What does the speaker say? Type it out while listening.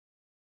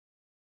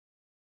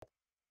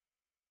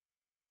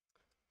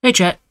Hey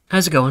chat,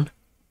 how's it going?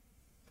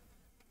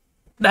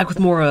 Back with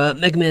more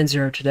Mega Man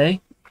Zero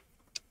today.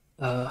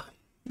 Let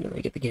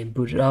me get the game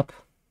booted up.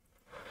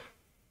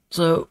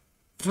 So,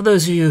 for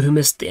those of you who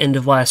missed the end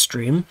of last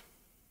stream,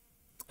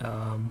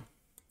 I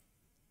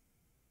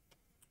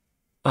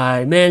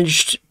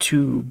managed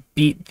to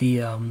beat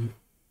the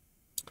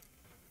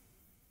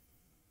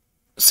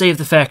Save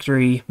the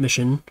Factory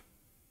mission.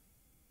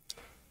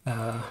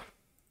 Just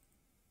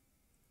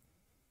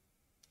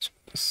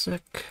a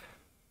sec.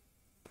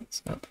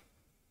 What's up?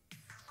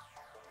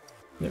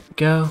 There we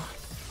go.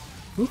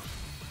 Ooh.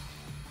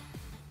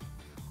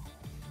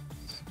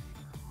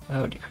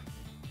 Oh dear.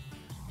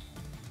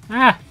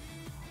 Ah!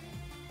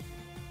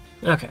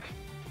 Okay.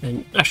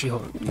 And actually,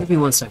 hold on. Give me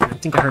 1 second. I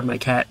think I heard my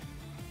cat.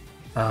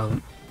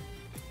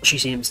 She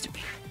seems to be.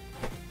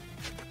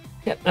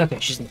 Yep, okay,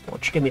 she's in the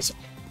porch. Give me a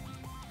second.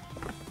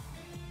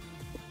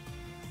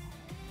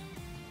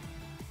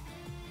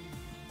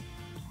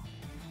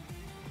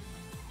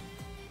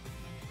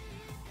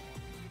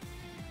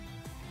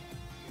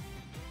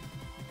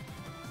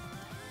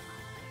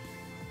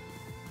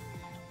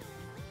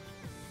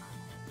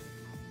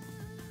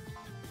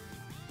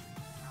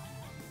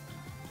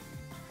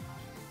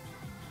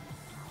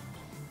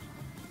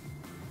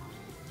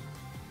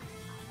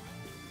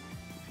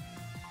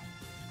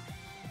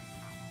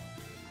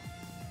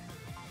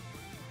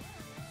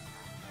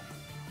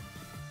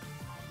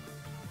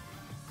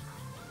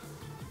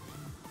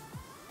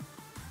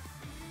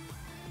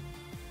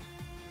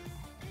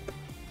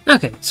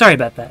 Okay, sorry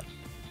about that.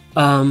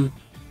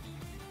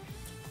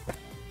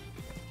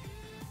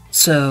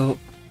 So...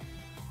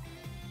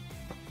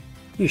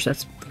 Yeesh,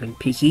 that's pretty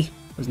peaky.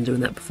 Wasn't doing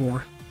that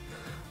before.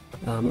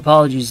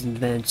 Apologies in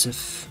advance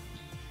if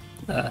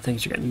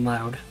things are getting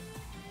loud.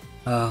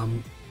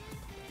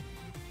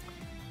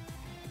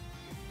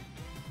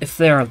 If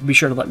they are, be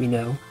sure to let me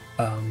know.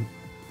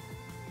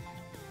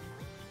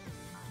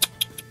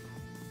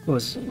 What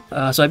was it?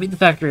 So I beat the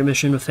factory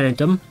mission with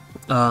Phantom,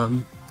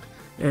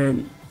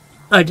 and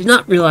I did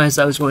not realize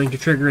I was going to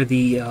trigger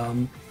the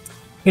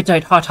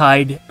Hittite Hot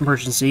Hide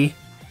emergency,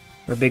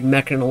 where a big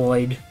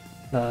mechanoid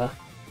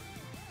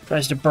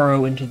tries to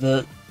burrow into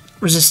the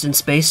resistance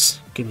space.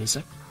 Give me a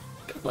sec.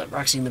 Gotta let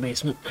Roxy in the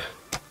basement.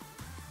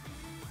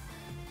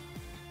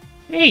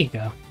 There you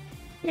go.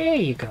 There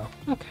you go.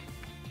 Okay.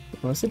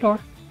 Close the door.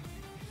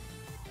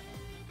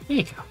 There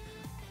you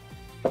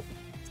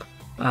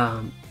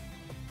go.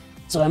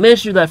 So I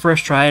managed to do that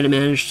first try, and I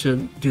managed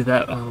to do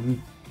that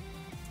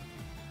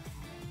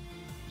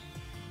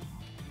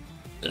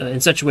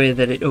in such a way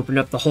that it opened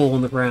up the hole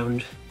in the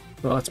ground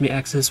that lets me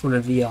access one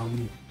of the, I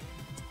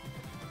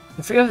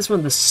forget if it's one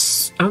of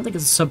the, I don't think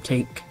it's a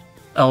sub-tank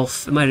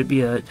elf, it might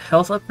be a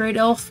health upgrade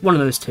elf, one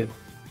of those two,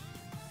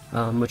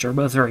 which are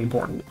both very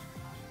important.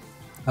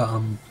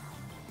 And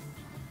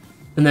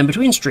then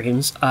between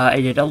streams, I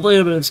did a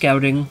little bit of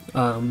scouting,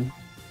 and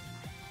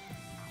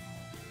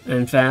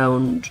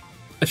found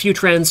a few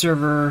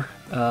trans-server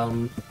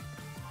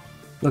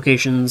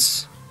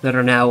locations that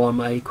are now on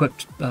my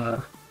equipped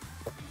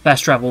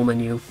fast travel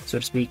menu, so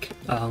to speak,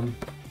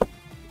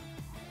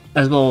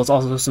 as well as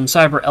also some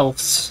cyber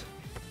elves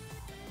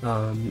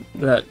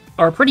that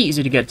are pretty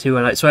easy to get to,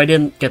 and so I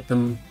didn't get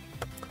them.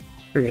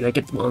 Figured I'd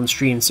get them on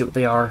stream, see what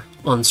they are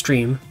on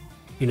stream,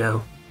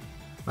 show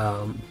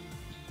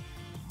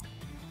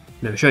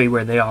you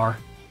where they are.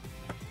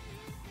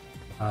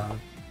 So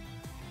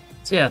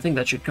yeah, I think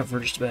that should cover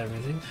just about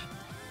everything.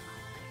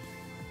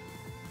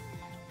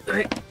 All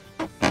right,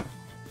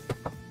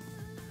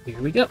 here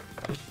we go.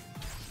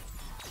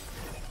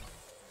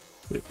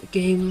 With the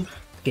game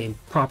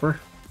proper,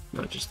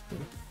 not just the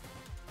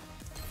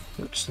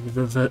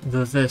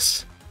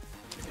this.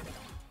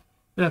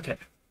 Okay.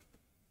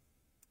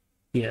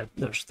 Yeah,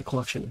 no, just the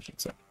collection, I should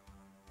say.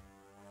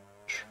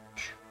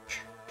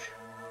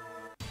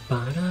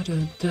 Oh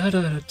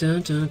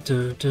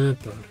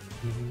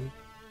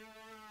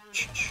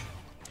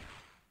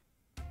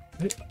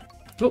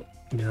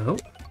no.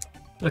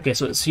 Okay,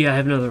 so I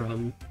have another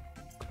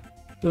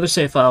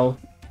save file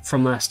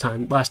from last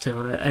time. Last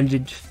time I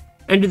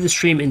ended the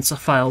stream in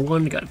file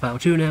 1, got file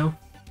 2 now.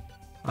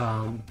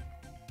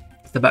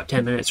 With about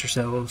 10 minutes or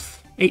so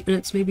of 8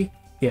 minutes maybe?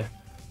 Yeah.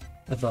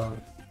 Of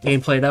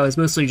gameplay that was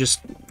mostly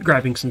just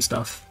grabbing some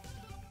stuff,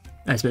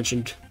 as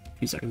mentioned a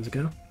few seconds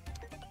ago.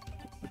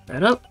 Put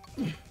that up.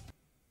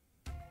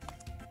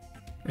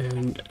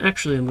 And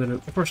actually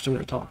first I'm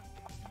gonna talk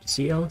to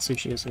CL, see if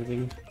she has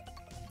anything.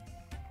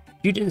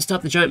 If you didn't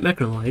stop the giant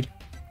mechanoid,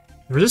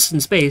 the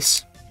resistance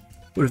base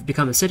would have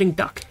become a sitting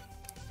duck.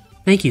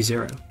 Thank you,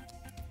 Zero.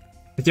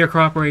 With your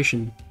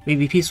cooperation,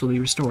 maybe peace will be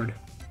restored.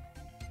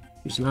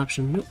 Here's an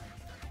option. Nope.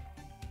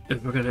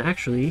 And we're gonna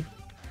actually,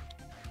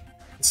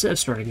 instead of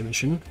starting a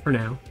mission, for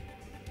now,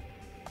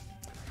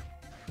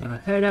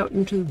 head out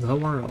into the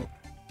world.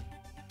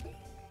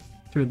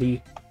 Through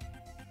the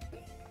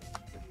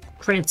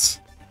trans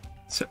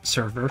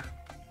server.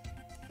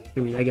 I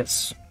mean, I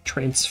guess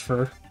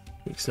transfer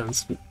makes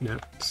sense, but no.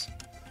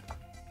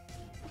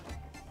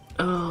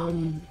 I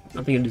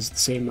think it is the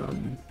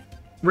same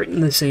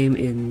written the same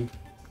in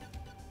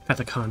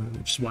katakana,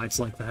 which is why it's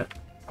like that.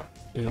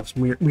 You know,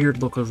 some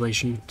weird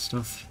localization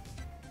stuff.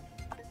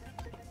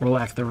 Or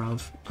lack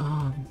thereof.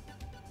 Oh,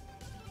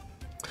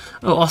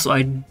 also,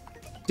 I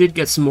did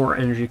get some more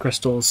energy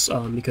crystals,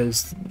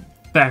 because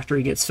the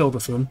factory gets filled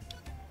with them.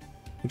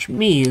 Which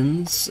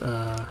means,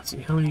 let's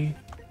see, how many...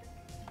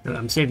 No,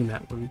 I'm saving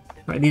that one.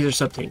 Right, these are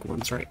sub-tank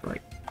ones, right.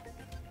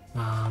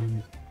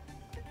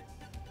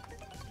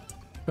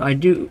 I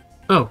do...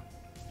 Oh!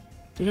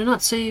 Did I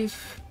not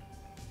save?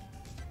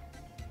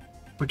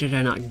 Or did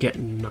I not get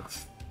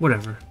enough?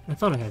 Whatever. I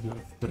thought I had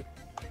enough, but...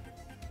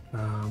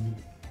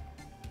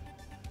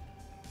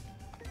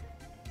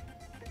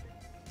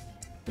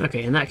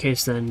 Okay, in that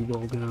case then,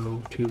 we'll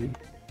go to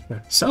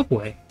the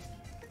subway,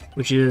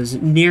 which is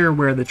near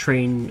where the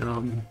train,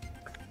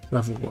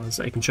 level was.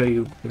 I can show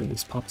you where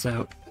this pops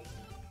out.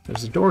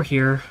 There's a door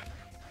here.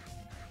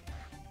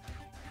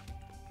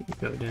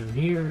 Go down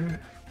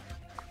here.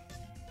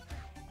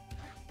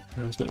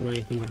 There's not really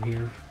anything over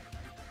here.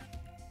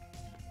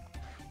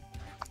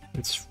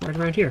 It's right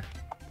around here.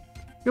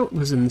 No, it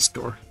was in this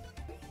door.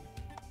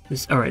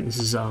 Alright, this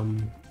is a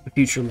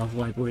future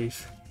level, I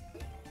believe.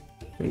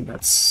 I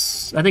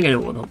think I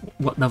know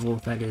what level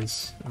that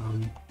is.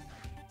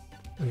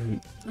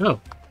 Oh,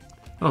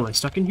 am I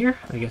stuck in here?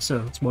 I guess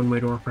so. It's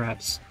one-way door,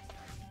 perhaps.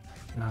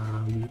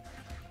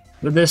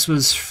 But this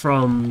was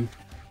from...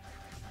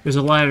 There's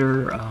a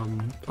ladder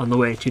on the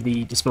way to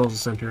the disposal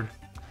center.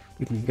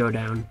 You can go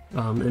down.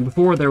 And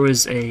before there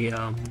was a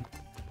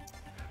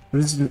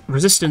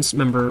resistance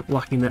member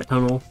blocking that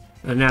tunnel,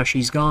 and now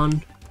she's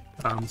gone.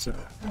 So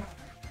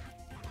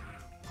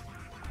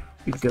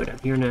you can go down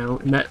here now,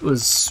 and that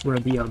was where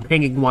the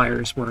hanging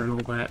wires were and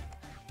all that.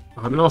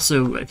 And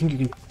also, I think you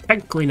can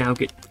technically now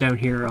get down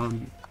here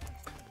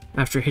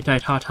after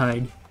Hittite Hot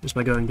Hide, just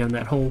by going down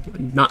that hole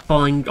and not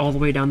falling all the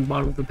way down the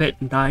bottom of the pit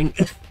and dying.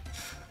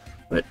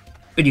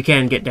 but you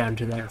can get down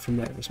to there from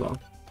there as well.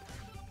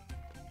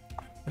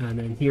 And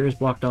then here is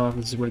blocked off.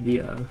 This is where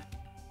the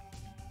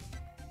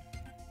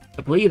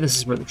I believe this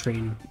is where the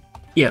train,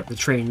 the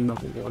train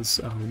level was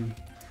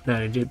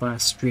that I did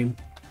last stream.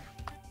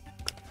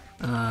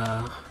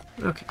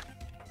 Okay.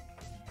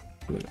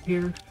 Go up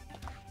here.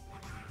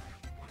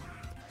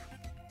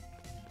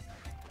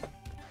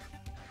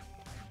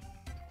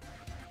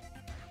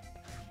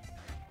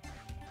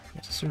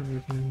 There's a server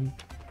again.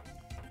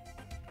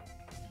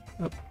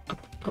 Up.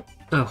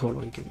 Oh, hold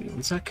on, give me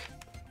one sec.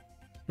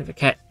 I have a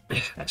cat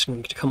asking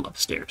me to come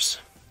upstairs.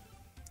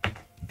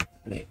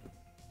 Wait.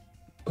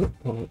 Oh,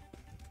 hold on.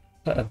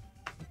 Uh-oh.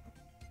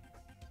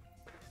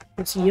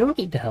 So you don't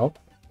need to help.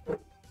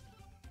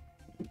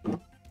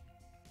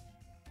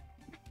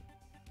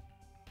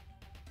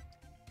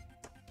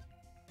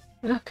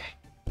 Okay.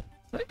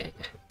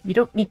 You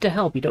don't need to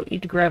help. You don't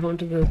need to grab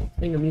onto the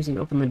thing I'm using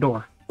to open the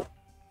door.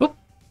 Oh!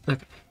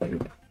 Okay, there we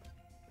go.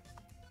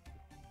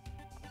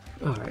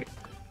 Alright.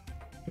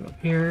 Go up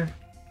here.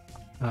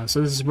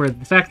 So this is where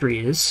the factory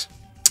is.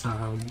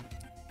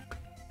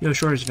 No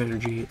shortage of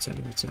energy,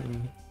 etc., etc.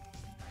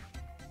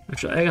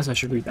 Actually, I guess I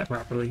should read that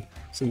properly,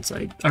 since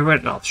I read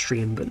it off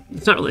stream, but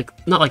it's not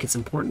like it's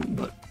important,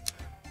 but...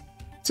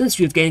 Since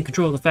you have gained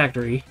control of the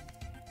factory,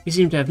 you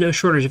seem to have no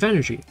shortage of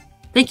energy.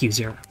 Thank you,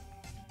 Zero.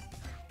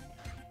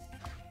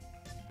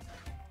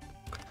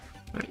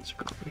 Alright, so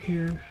go over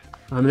here.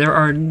 There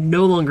are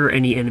no longer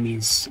any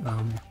enemies,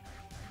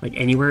 like,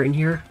 anywhere in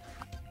here.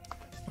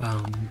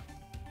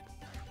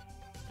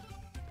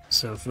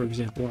 So, for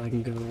example, I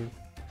can go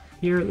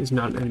here. There's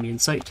not an enemy in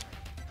sight.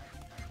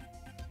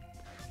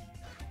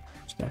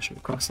 Just dashing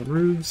across the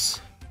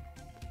roofs.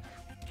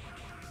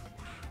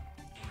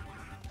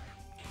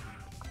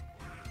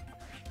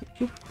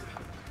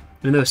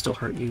 And those still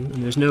hurt you,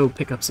 and there's no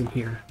pickups in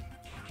here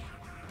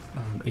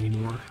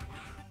anymore.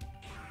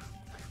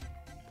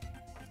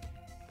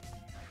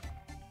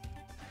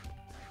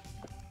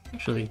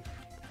 Actually,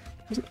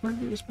 isn't where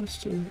you're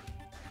supposed to...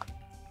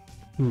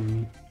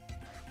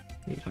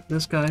 You talk to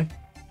this guy.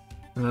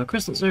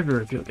 Crystals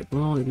everywhere if you don't get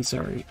them all, maybe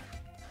sorry.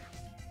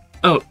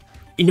 Oh,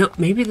 you know,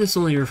 maybe this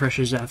only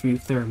refreshes after you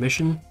clear a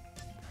mission.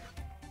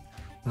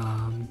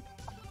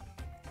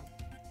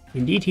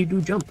 Indeed, he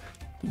do jump.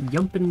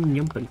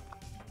 Yumpin'.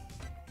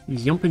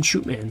 He's Yumpin'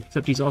 Shoot Man,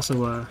 except he's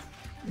also a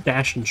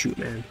Dash and Shoot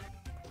Man.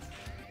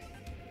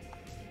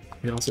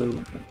 And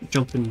also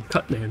Jumpin'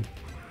 Cut Man.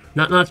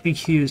 Not to be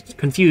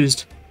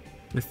confused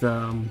with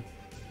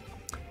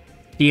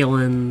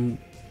DLN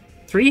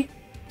 3?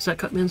 Is that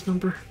Cutman's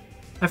number?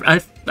 I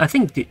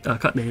think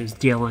Cutman is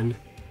DLN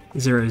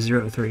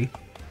 003.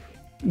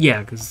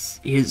 Yeah,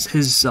 because his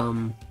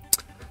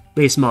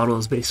base model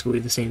is basically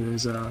the same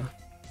as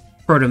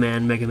Proto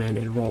Man, Mega Man,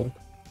 and Roll,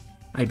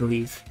 I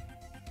believe.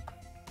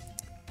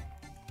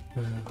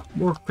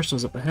 More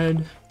crystals up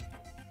ahead.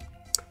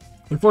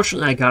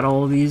 Unfortunately, I got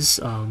all of these,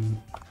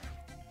 and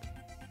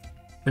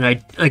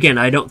I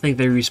don't think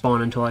they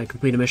respawn until I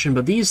complete a mission,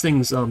 but these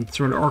things,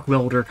 sort of arc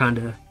welder kind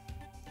of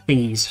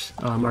thingies,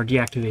 are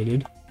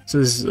deactivated, so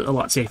this is a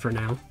lot safer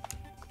now.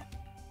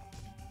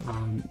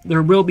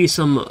 There will be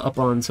some up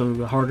on some of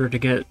the harder to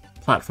get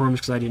platforms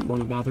because I didn't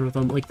want to bother with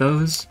them like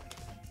those.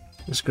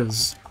 Just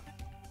because,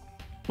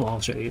 well,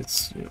 I'll show you.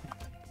 It's, you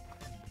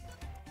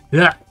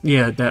know.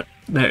 Yeah,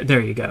 there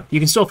you go. You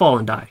can still fall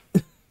and die.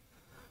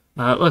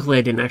 Luckily,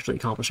 I didn't actually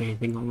accomplish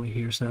anything on the way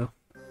here, so.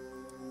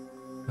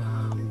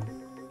 I'm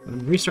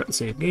gonna restart the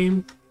save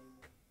game.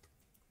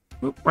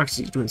 Oh,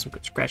 Roxy's doing some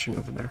good scratching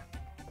over there.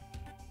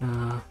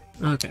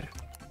 Okay.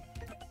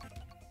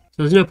 So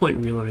there's no point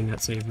in reloading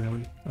that save,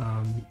 really.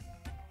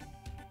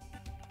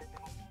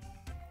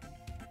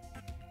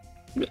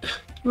 You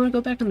want to go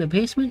back in the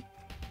basement?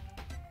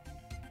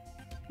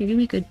 Hey, give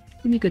me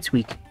a good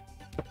squeak.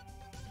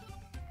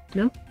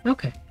 No?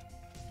 Okay.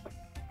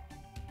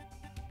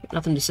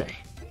 Nothing to say.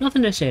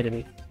 Nothing to say to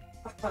me.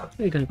 Are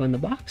you gonna go in the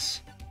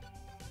box?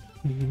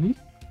 Mm-hmm.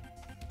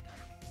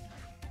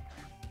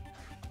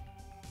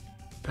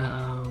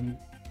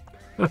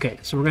 Okay,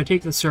 so we're gonna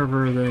take the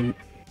server then.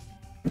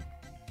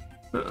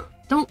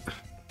 Don't you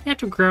have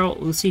to growl.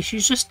 Let's see,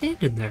 she's just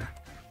standing there.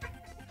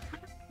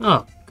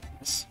 Oh,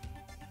 goodness.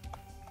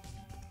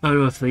 I don't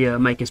know if the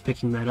mic is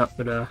picking that up,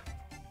 but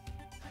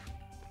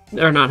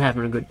they're not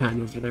having a good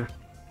time over there.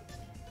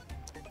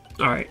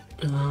 Alright,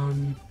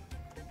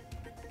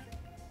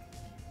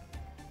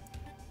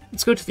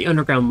 let's go to the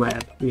underground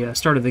lab, the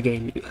start of the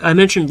game. I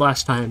mentioned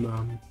last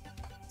time,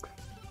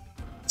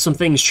 some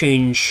things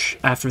change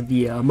after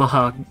the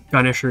Maha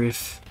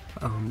Ganesharif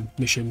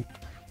mission.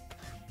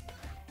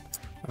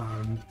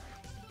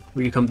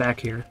 Where you come back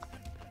here.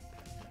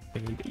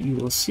 And you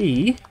will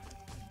see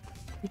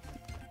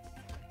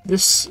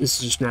this is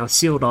just now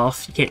sealed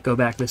off. You can't go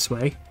back this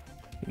way.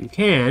 You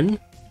can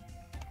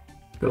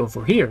go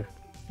over here,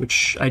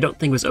 which I don't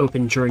think was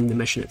open during the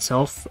mission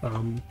itself.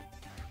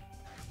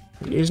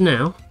 It is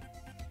now.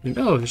 And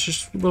oh, there's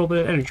just a little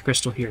bit of energy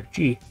crystal here.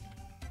 Gee.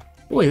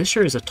 Boy, this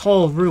sure is a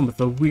tall room with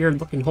a weird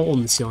looking hole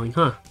in the ceiling,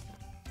 huh?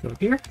 Go up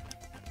here.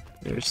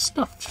 There's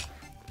stuff.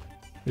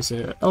 There's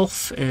an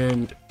elf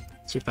and...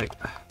 Let's see if I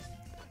can...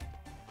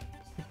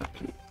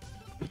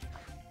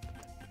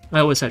 I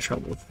always had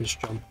trouble with this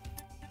jump.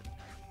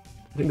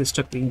 I think this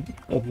took me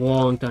a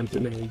long time to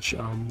manage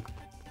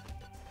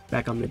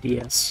back on the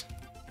DS.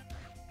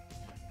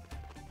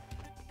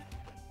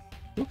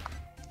 Oh.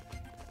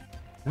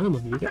 Come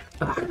on, you got...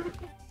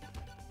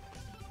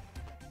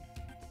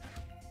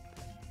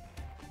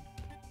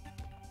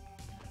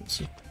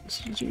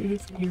 Is there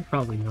anything here?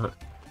 Probably not.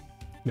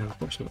 No, of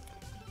course not.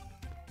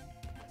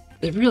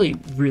 They really,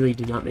 really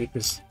did not make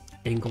this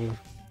angle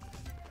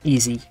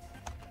easy.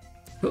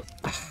 Oh.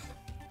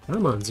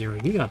 Come on, Zero,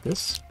 you got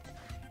this.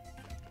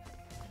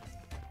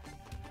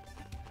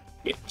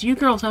 Yeah, do you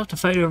girls have to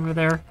fight over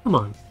there? Come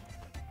on.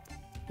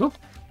 Oh.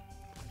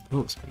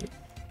 Almost made it.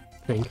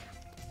 I think.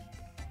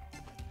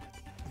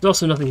 There's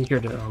also nothing here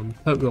to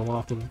go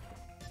off of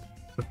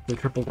with the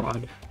triple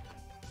rod.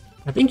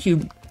 I think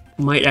you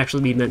might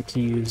actually be meant to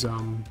use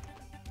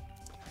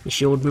the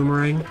shield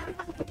boomerang.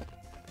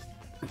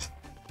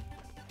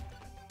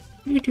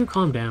 You two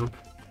calm down.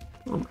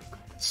 Oh my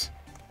goodness.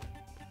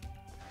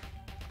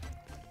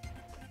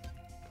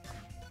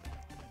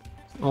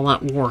 All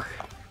that war.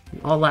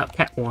 All that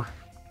cat war.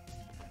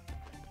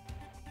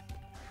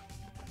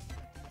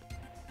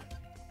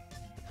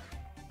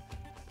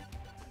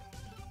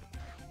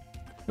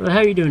 Well, how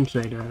are you doing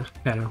tonight,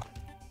 Pato?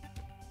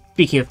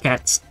 Speaking of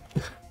cats.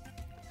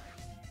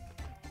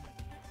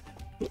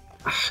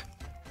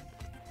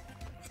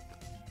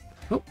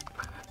 Oh,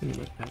 let me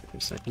look back for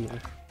a second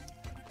there.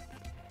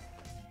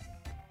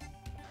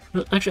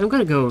 Well, actually, I'm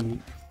gonna go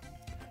and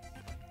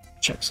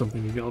check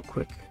something real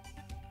quick.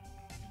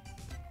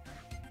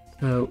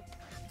 So,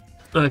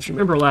 if you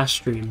remember last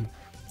stream,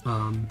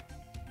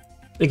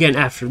 again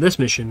after this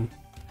mission,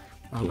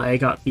 I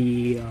got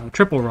the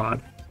triple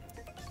rod,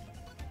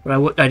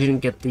 but I didn't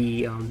get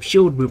the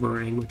shield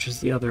boomerang, which is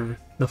the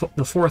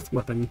fourth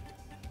weapon.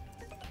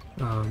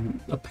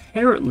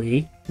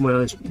 Apparently, when I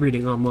was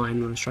reading online,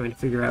 when I was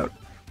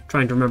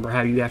trying to remember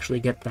how you actually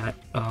get that,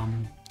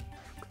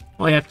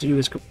 all you have to do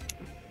is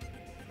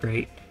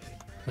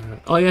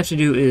all you have to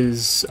do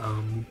is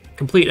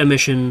complete a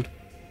mission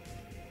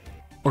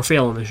or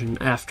fail a mission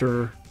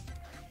after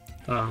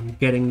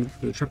getting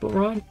the triple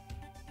rod.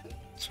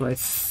 So I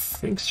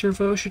think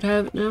Servo should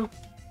have it now.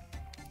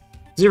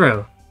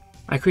 Zero,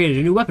 I created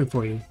a new weapon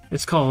for you.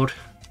 It's called,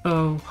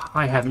 oh,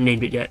 I haven't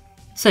named it yet.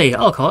 Say,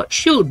 I'll call it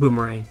Shield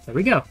Boomerang. There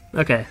we go.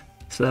 Okay,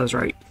 so that was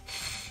right.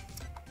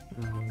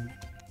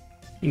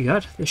 You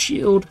got the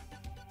Shield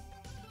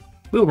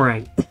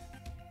Boomerang.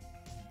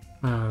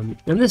 And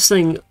this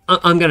thing,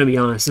 I'm gonna be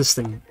honest, this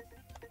thing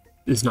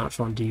is not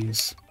fun to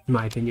use, in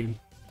my opinion.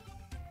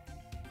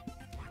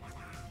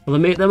 Well,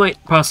 that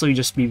might possibly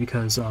just be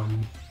because, yeah,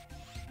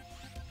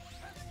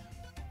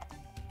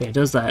 it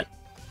does that.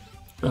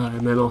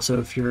 And then also,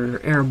 if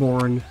you're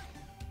airborne,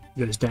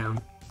 it goes down.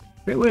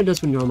 Right what it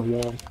does when you're on the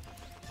wall.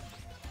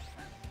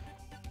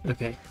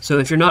 Okay, so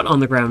if you're not on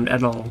the ground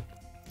at all,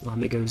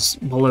 it goes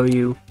below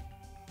you.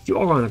 If you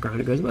are on the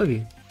ground, it goes above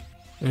you.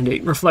 And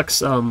it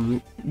reflects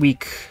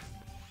weak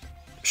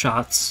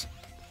shots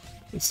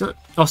It's not...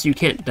 Also, you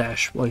can't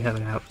dash while you have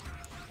it out.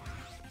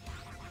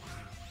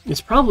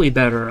 It's probably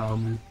better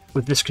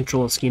with this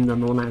control scheme than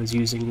the one I was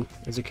using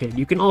as a kid.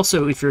 You can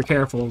also, if you're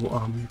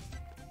careful,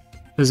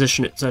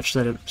 position it such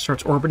that it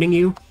starts orbiting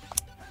you.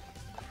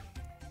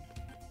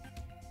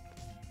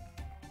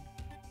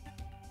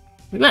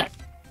 Like that.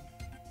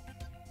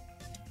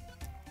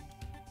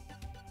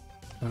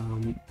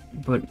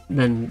 But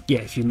then, yeah,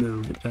 if you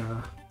move, it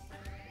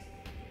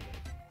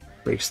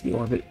breaks the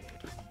orbit.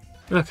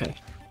 Okay,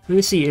 let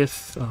me see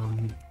if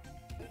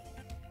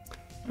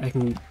I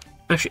can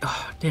actually.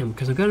 Oh, damn,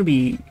 because I'm gonna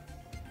be.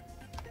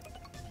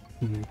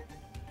 I'm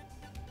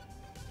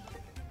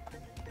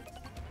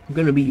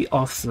gonna be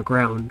off the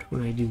ground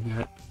when I do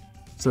that,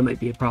 so that might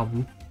be a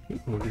problem.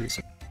 We'll do this.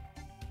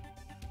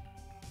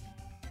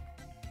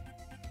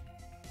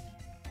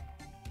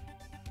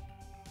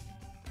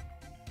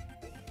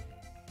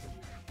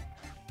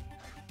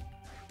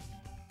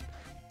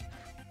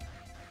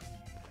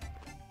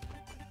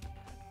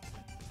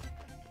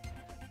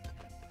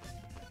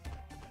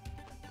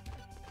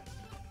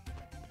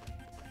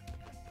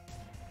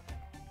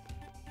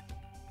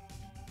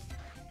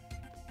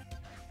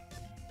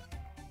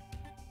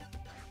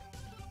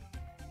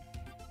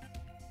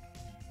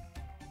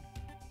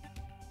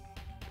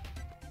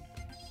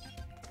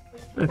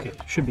 Okay,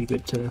 should be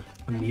good to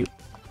unmute.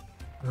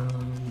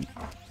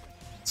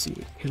 Let's see,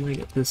 can I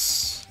get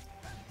this?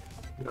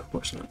 No, of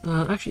course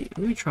not. Actually,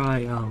 let me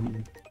try,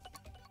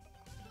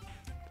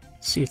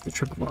 see if the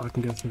triple bar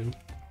can go through.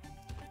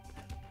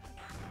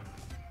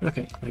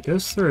 Okay, that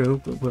goes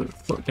through, but will it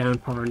float down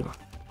far enough?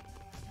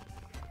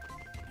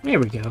 There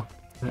we go.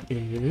 That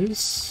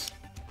is...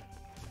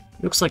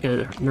 Looks like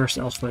a nurse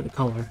elf by the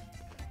color.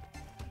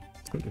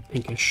 It's like a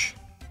pinkish.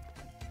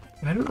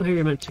 I don't know how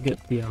you're meant to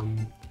get the,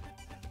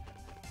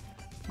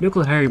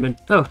 Nuclear how you're meant...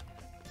 Oh!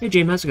 Hey,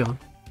 James, how's it going?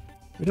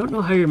 I don't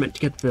know how you're meant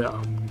to get the,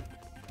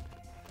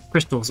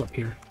 crystals up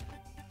here.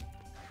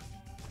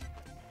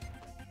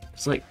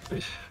 It's like...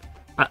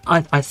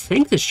 I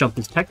think this jump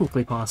is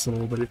technically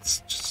possible, but it's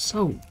just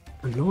so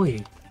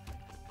annoying.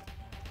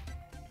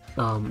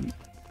 I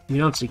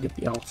mean, obviously you get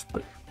the elf,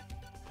 but...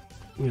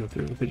 You know,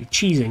 through a bit of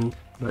cheesing,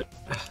 but...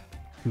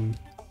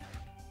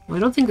 Well, I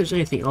don't think there's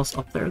anything else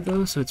up there,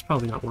 though, so it's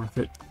probably not worth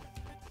it.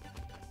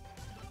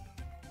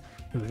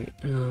 Alright,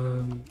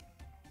 and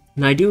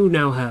I do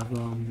now have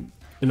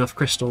enough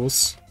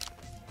crystals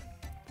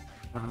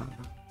to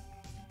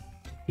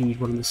feed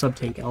one of the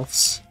sub-tank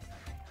elves.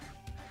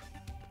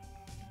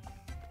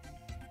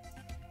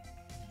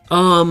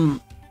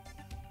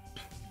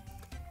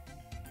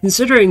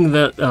 Considering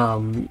that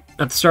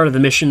at the start of the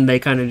mission they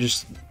kind of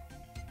just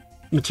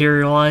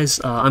materialize,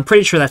 I'm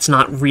pretty sure that's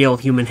not real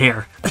human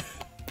hair.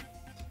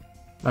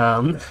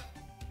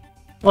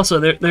 Also,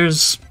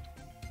 there's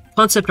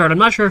concept art. I'm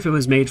not sure if it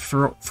was made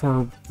for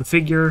the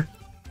figure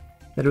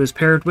that it was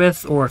paired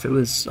with, or if it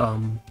was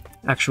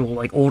actual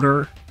like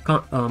older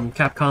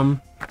Capcom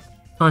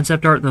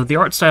concept art. Though the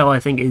art style I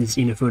think is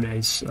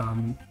Inafune's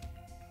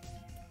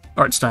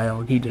art style,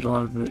 and he did a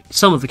lot of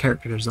some of the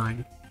character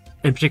design,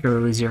 and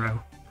particularly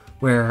Zero,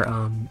 where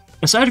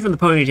aside from the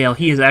ponytail,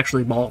 he is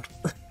actually bald.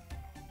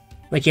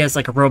 Like he has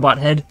like a robot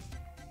head,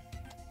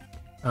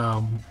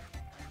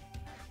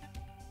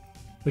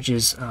 which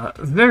is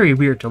very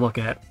weird to look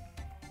at.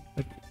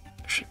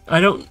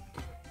 I don't...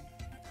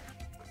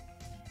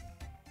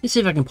 Let's see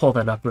if I can pull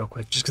that up real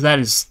quick, just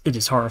because it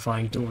is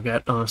horrifying to look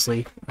at,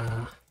 honestly.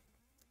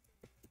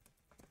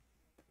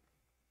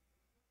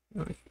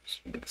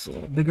 Make this a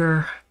little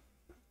bigger.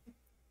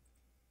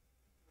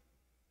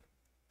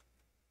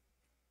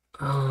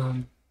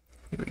 Here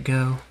we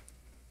go.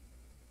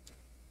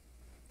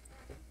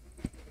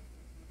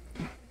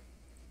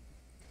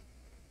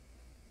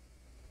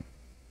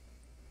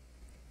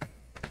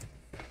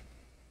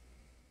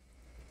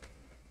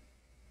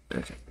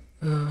 Okay.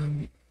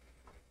 I'm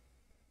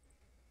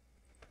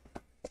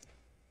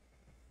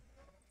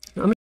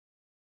gonna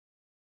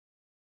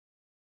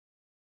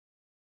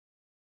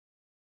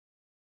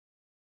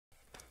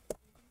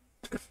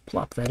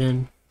plop that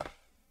in.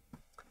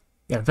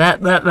 Yeah,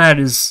 that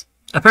is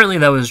apparently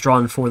that was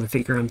drawn for the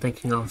figure I'm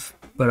thinking of,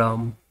 but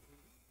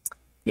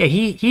yeah,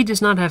 he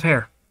does not have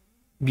hair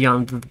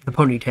beyond the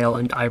ponytail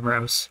and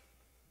eyebrows.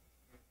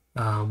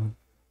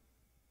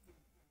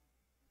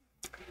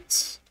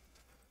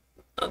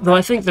 Though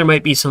I think there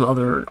might be some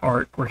other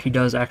art where he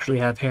does actually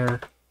have hair.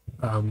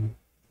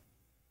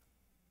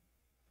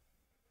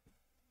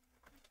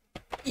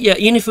 Yeah,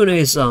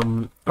 Inafune's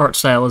art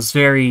style is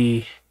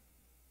very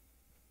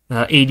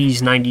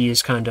 80s,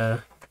 90s kind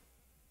of.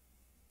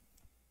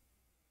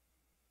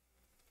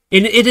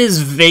 It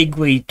is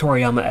vaguely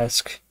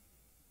Toriyama-esque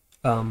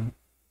in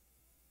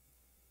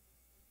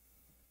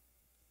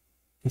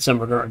some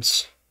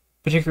regards,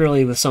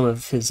 particularly with some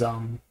of his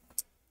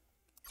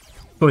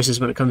choices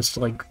when it comes to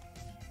like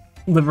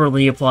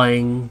liberally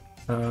applying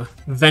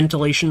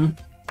ventilation,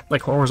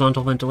 like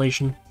horizontal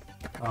ventilation,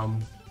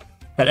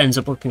 that ends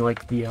up looking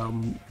like the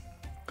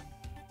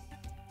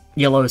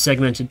yellow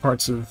segmented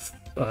parts of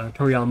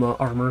Toriyama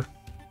armor.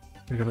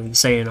 Regarding the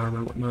Saiyan armor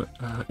and whatnot.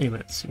 Anyway,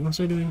 let's see. What was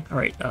I doing?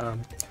 Alright, I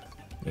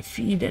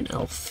feed an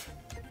elf.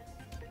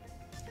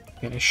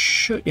 Okay, I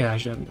should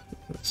have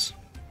this.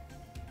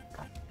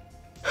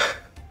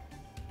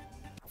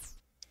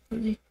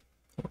 Really?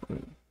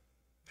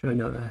 Should I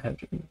know that I have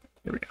to?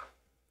 There we go.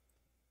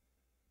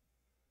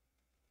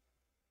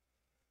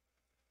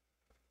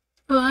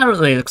 Well, I don't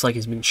really looks like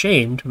he's been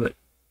shamed, but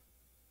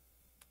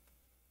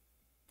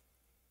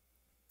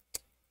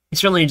he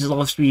certainly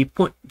deserves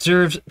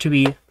to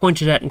be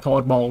pointed at and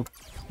called bald,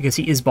 because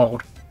he is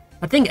bald.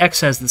 I think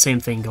X has the same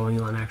thing going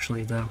on,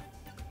 actually, though.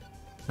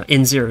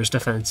 In Zero's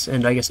defense,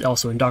 and I guess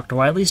also in Dr.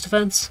 Wily's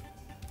defense.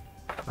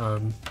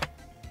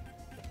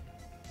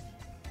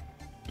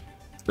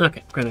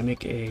 Okay, we're gonna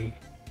make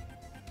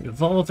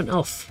evolve an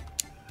elf.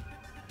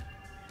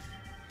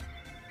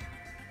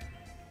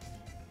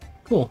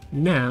 Cool.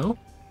 Now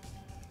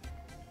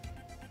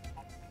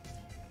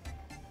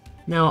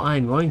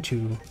I'm going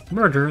to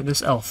murder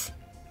this elf.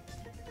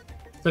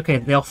 It's okay,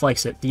 the elf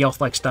likes it. The elf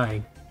likes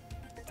dying.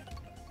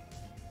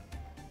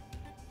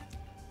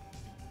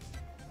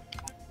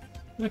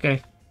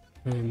 Okay.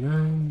 And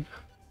then...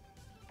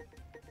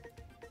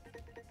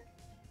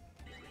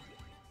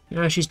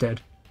 yeah, she's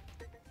dead.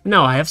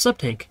 No, I have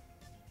sub-tank.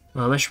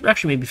 I should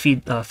actually maybe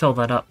fill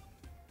that up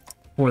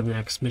for the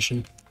next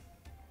mission.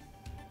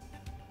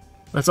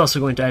 That's also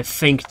going to, I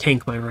think,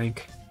 tank my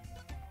rank.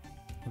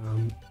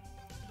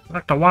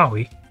 Dr.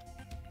 Wowie.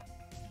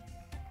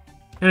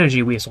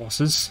 Energy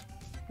resources.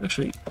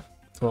 Actually,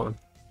 hold on.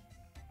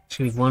 Just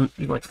give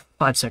me like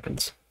 5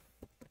 seconds.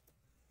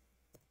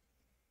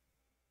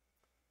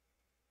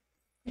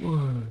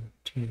 1,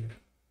 2.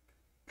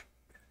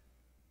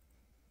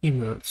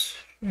 Emotes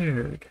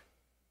shared.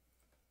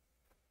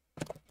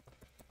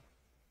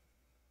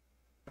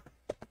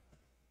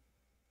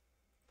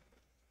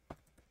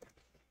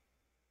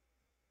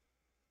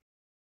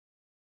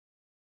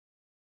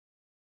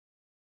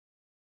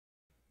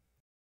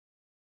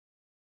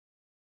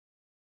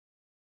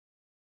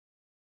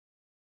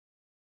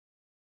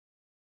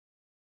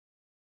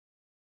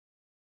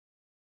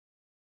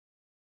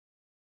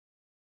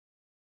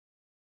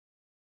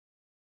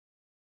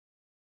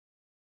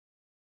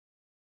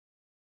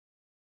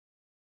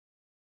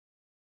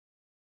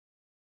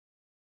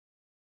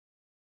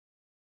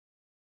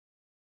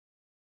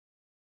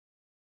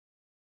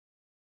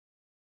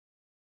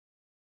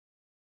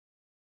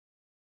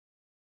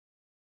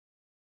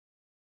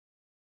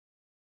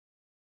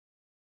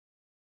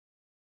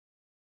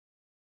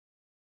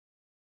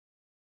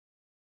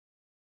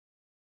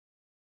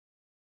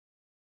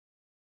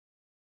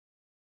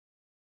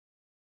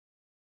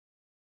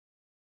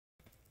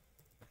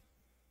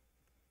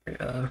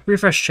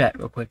 Refresh chat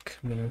real quick.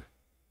 I'm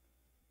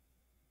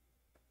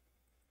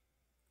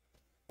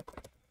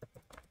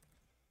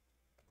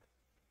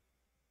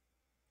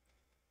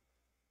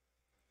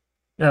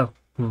gonna...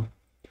 oh,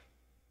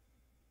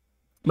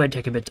 might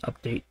take a bit to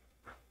update,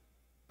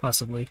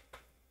 possibly,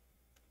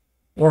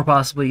 or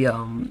possibly I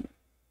don't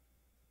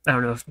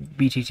know if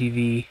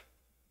BTTV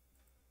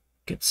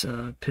gets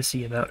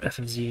pissy about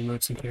FFZ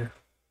emotes in here.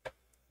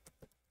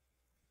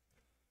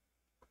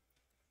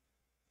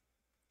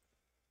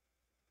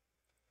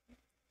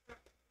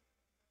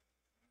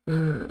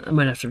 I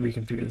might have to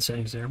reconfigure the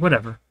settings there.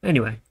 Whatever.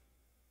 Anyway.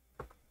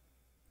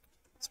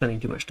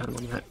 Spending too much time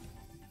on that.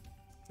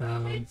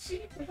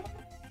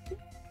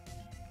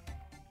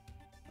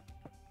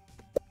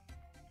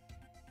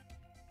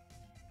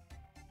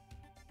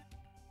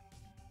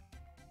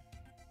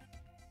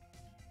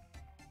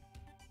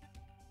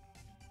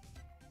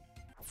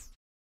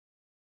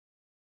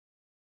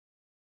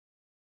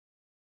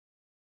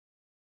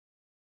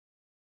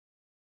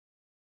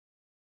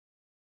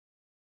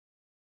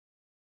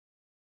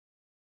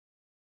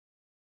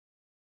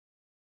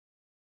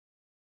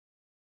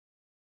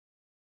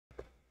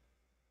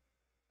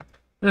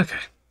 Okay,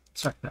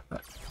 sorry about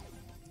that.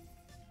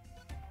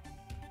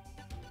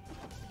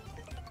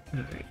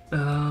 Alright,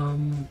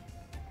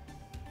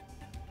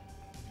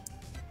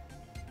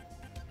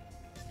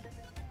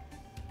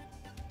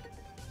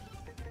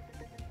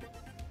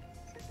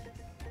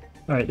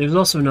 alright, there's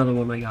also another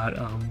one I got,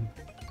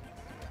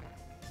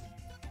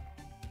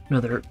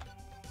 another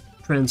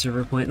trend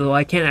server point, though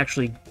I can't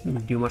actually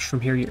do much from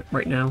here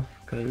right now,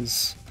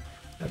 because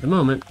at the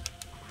moment...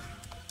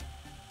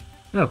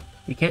 oh,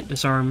 you can't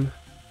disarm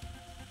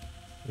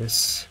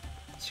this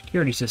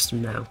security system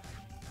now.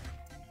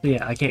 So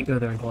yeah, I can't go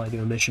there until I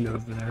do a mission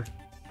over there.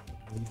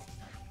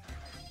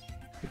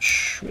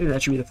 Which, maybe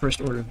that should be the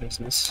first order of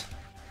business.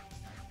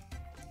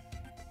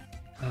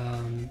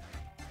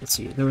 Let's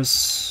see, there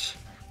was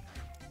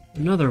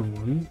another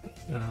one.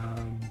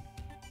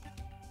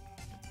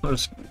 I'll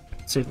just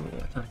save a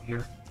little time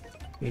here.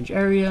 Range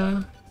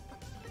area,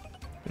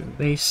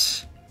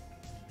 base.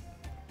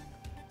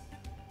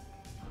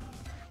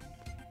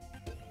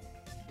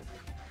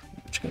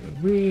 Just gonna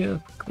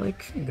real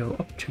click and go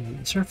up to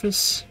the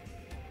surface.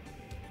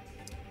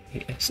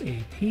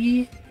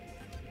 ASAP.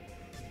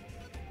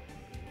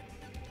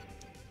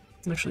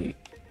 Actually,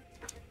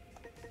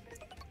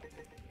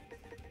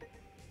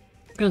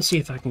 gonna see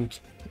if I can do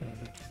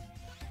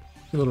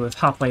a little bit of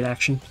hoplite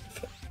action.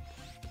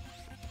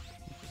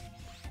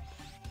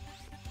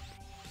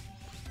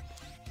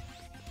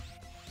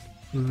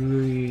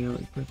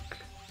 Really quick.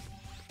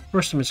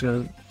 First, I'm just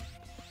gonna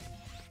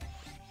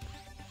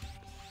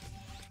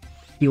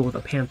deal with a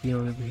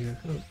Pantheon over here.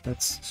 Oh,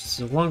 that's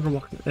just a longer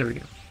walk. There we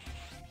go.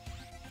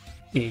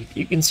 Yeah,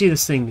 you can see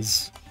this thing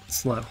is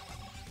slow.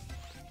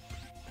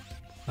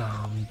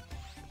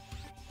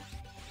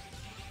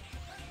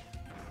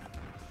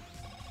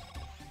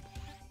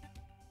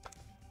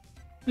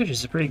 Which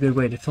is a pretty good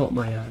way to fill up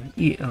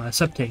my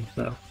sub-tank,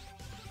 though.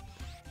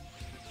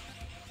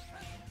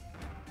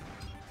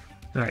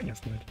 Alright, never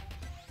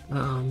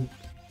mind.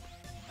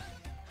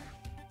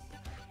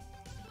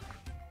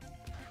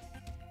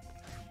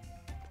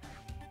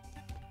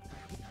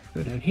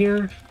 Go down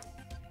here.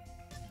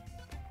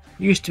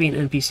 Used to be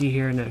an NPC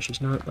here, now she's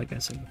not, like I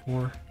said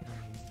before.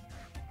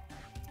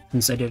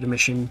 Since I did a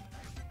mission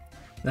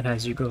that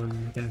has you going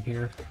down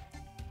here.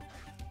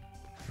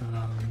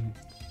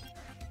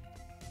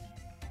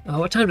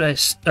 What time did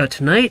I...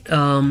 tonight?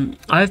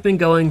 I've been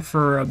going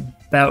for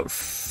about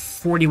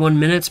 41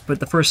 minutes, but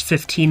the first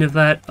 15 of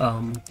that,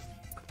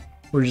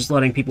 we're just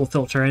letting people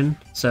filter in,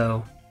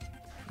 so...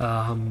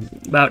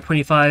 about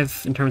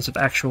 25 in terms of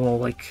actual,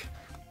 like...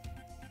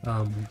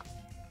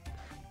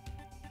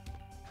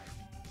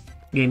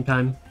 game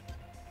time,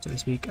 so to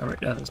speak.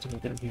 Alright, let's do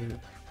it down here.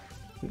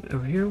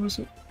 Over here, was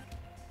it?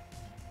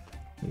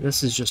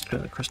 This is just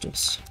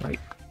crystals, right?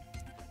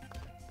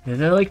 Yeah,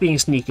 they like being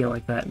sneaky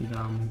like that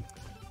and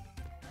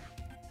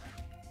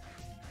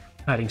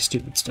hiding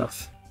stupid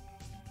stuff.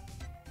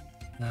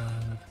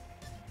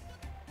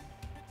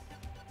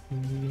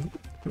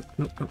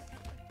 Nope.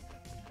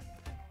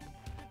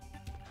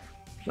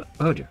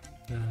 Oh dear.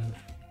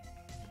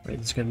 Right,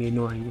 it's gonna be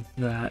annoying with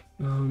that.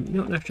 You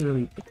don't actually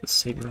really put the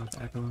saber out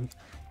back on.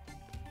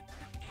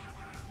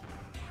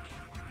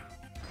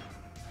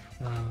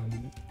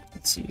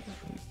 Let's see.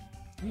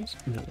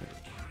 No.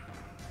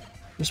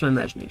 Just my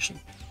imagination.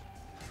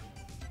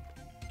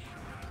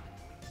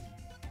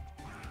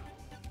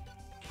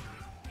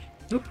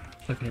 Nope.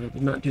 Okay, that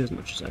did not do as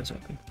much as I was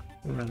hoping.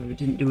 Or rather, it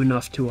didn't do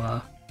enough to,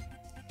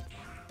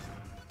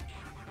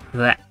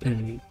 that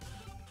enemy.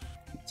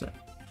 What's that?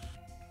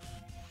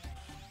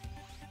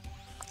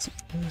 Let's see.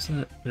 What is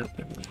that? Nope,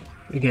 never mind.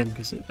 Again,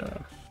 because it,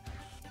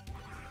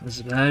 was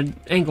a bad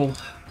angle.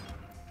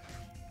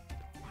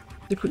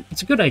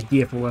 It's a good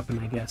idea for a weapon,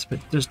 I guess, but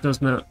it just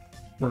does not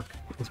work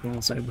as well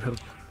as I would hope.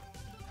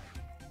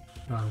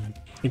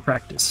 In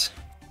practice.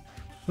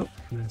 Oh,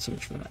 I'm gonna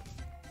search for that.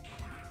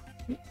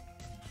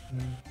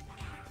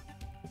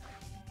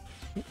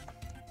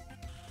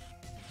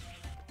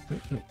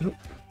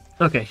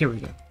 Okay, here we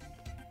go.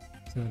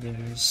 So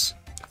there's...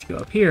 if you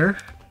go up here,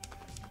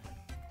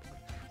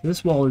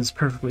 this wall is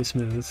perfectly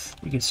smooth.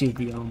 You can see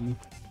the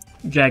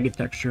jagged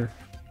texture.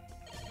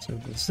 So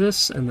there's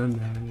this, and then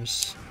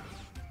there's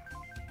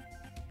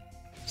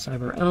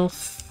Cyber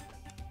Elf.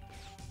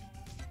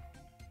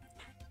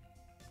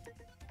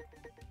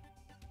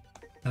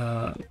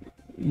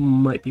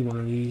 Might be one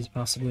of these,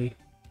 possibly.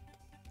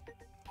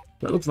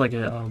 That looks like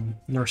a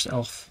nurse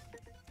elf.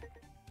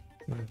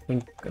 I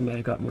think I might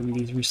have gotten one of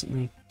these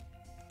recently.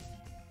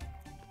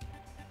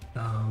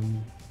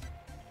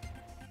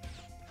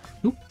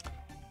 Oop.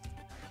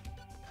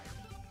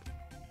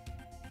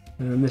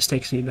 And this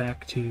takes me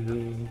back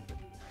to...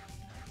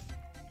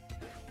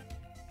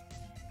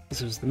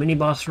 this is the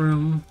mini-boss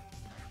room.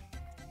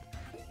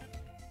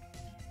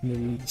 And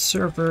then the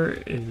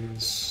server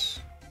is...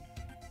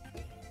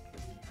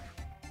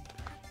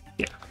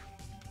 yeah.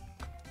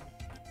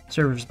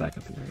 Server's back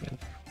up here again.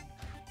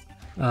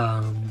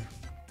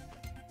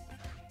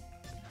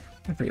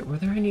 I forget, were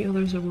there any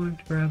others I wanted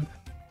to grab?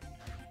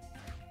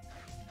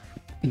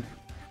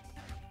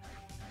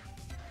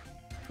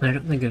 I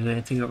don't think there's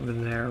anything over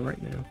there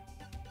right now.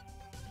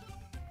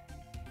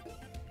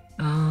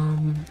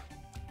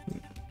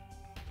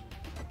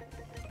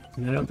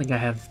 And I don't think I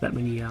have that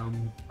many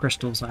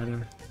crystals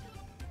either.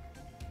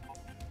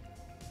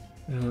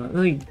 Let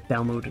me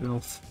download an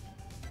elf.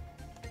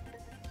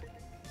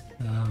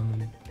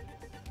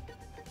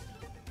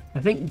 I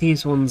think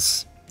these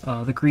ones,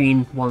 the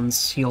green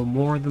ones, heal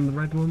more than the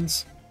red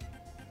ones.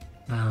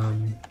 I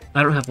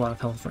don't have a lot of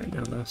health right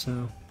now though,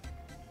 so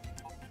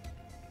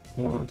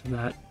hold on to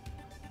that.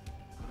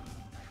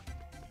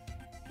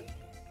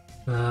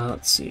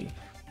 Let's see.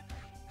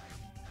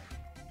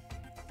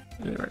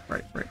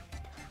 Right.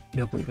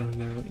 No point going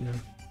there right now.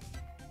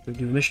 We'll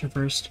do a mission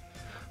first.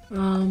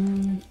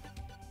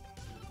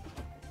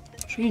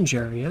 Change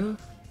area.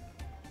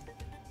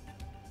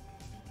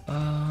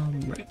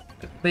 Right.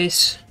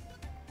 Base.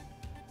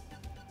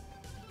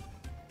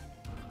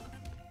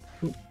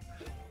 Oop.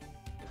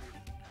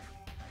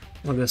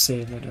 I'll go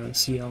save that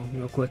CL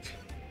real quick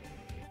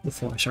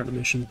before I start the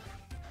mission.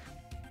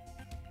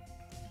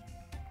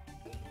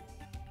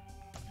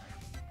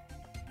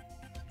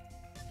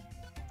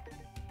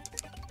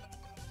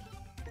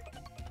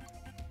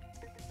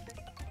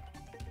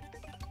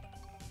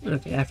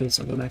 Okay, after this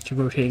I'll go back to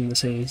rotating the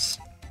saves.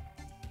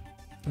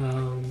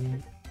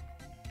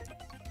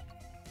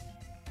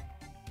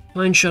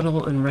 Find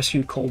shuttle and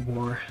rescue Cold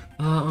War.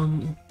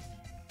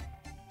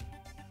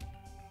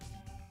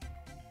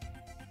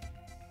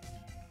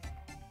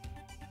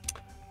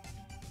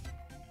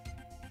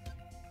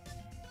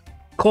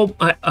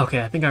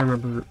 Okay, I think I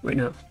remember right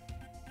now.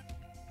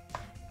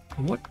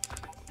 What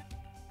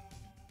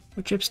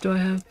chips do I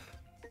have?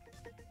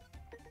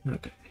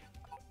 Okay.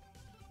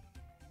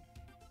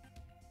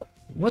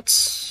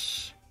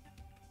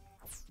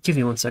 Give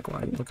me 1 sec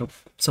while I look up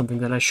something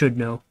that I should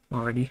know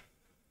already.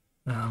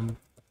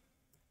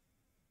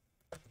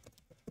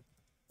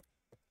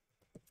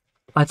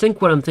 I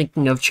think what I'm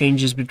thinking of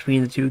changes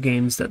between the two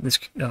games that this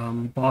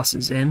boss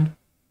is in.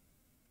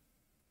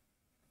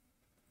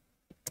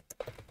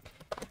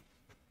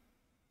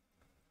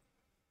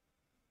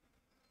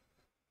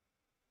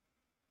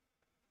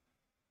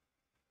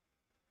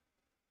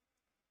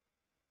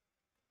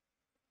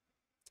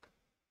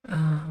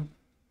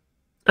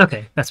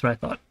 Okay, that's what I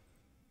thought.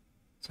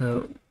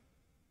 So,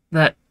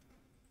 that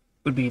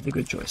would be the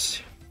good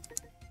choice.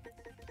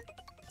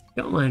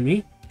 Don't mind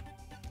me.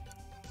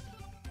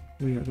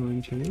 We are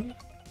going to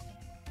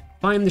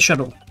find the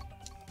shuttle.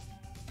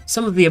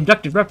 Some of the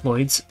abducted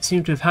Reploids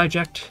seem to have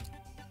hijacked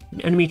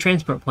an enemy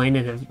transport plane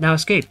and have now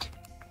escaped.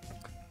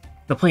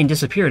 The plane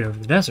disappeared over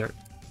the desert.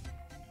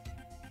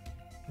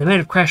 They might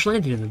have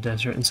crash-landed in the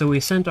desert, and so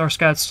we sent our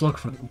scouts to look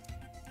for them.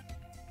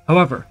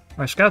 However,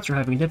 our scouts are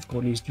having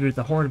difficulties due to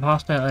the horde of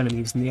hostile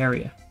enemies in the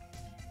area.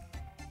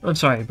 I'm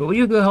sorry, but will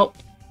you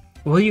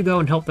go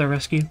and help their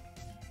rescue?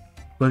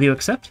 Will you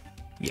accept?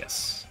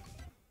 Yes.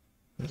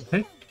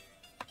 Okay.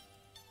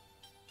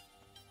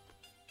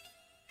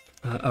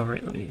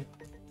 Alright, let me...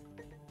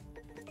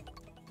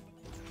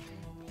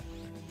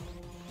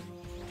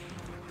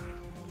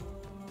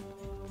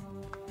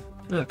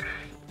 Okay.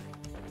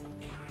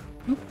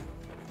 The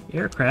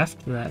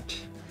aircraft that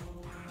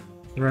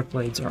the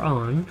Reploids are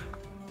on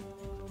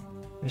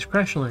is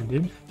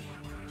crash-landed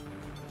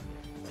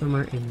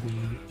somewhere in the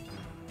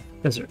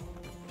desert.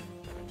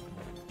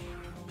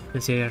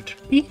 Let's see, I have to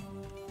be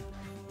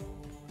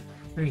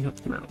hurrying up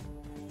them out.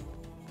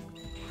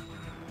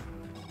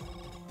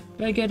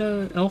 Did I get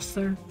a elf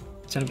there?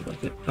 Sounded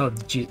like it. Oh,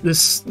 gee,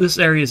 this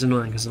area is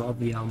annoying because of all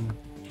the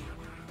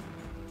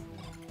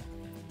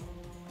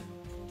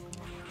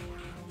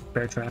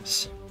bear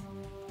traps.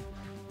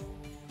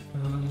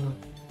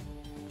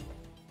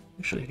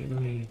 Actually,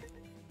 let me.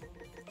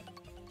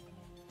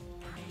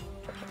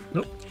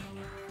 Nope.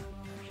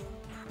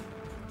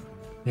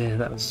 Yeah,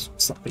 that was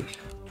sloppy.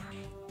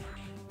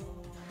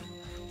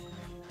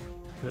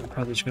 I'm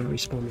probably just gonna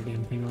respawn the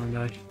damn thing, aren't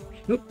I?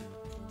 Nope.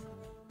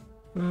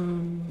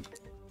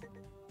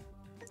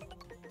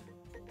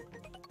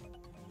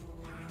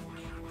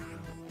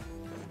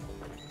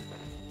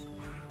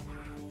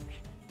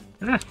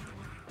 Ah!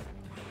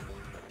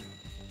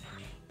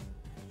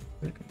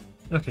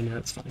 Okay, now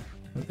it's fine.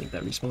 I don't think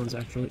that respawns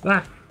actually.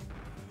 Ah!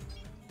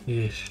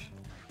 Yeesh.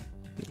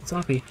 It's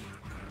sloppy.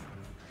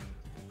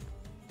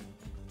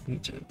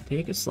 Need to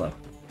take it slow.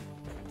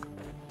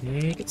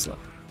 Take it slow.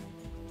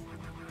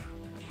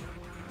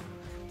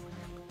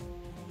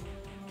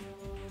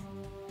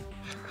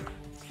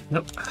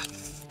 Nope.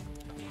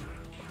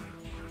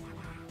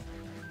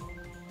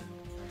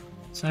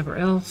 Cyber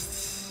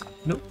Elf.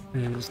 Nope.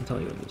 And it doesn't tell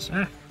you what it is.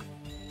 Ah!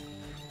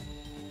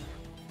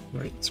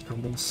 Right, it's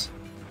crumbles.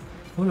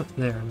 One up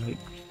there, like.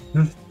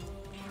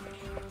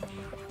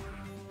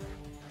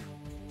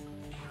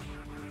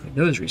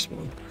 Those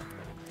respawn.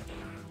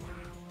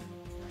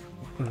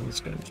 Oh, this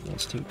guy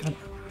wants to cut.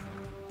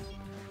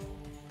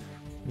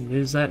 It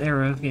is that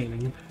era of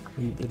gaming.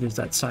 And it is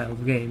that style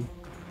of game.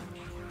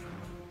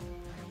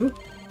 Oop.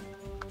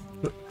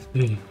 Oop.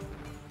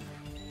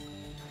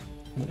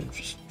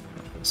 Just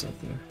put this up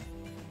there.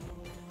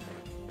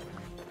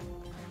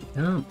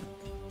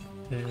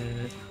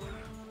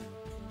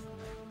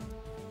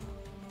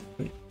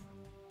 Wait.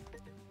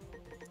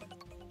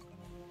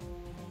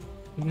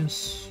 I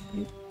guess.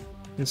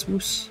 This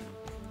moose.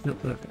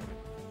 Nope. Okay.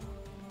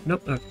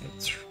 Nope. Okay.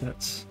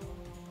 That's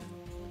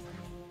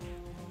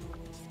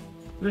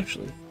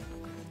actually.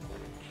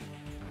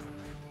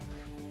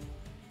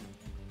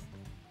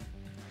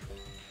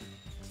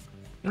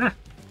 Ah.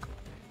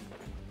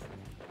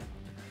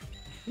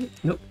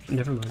 Nope.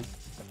 Never mind.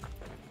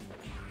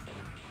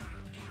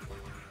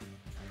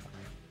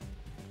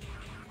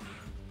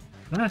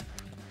 Ah.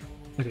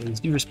 Okay. These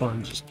do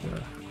respawn. Just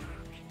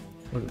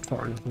wasn't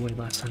far enough away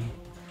last time.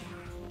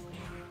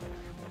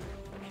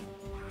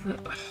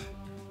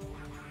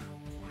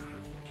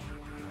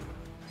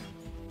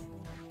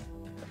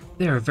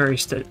 They are very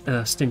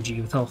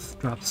stingy with health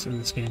drops in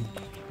this game.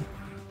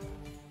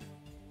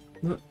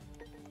 Well,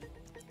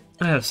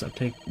 I have a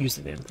sub-tank. Use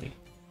the damn thing.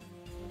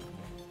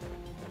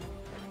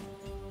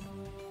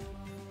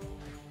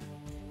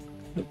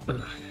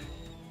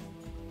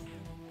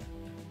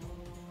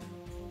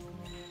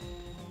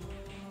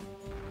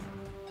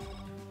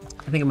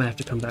 I think I might have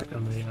to come back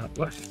on the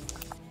what?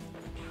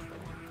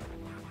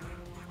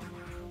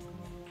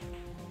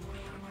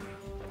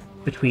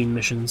 between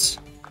missions.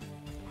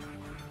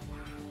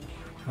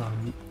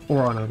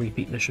 Or on a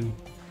repeat mission.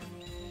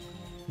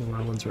 The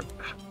wrong ones were...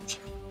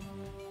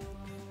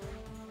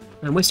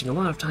 I'm wasting a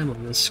lot of time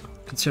on this,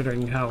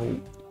 considering how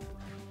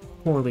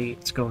poorly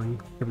it's going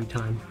every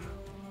time.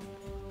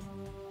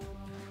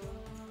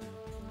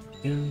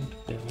 And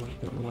yeah, I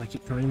don't know why I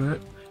keep trying that.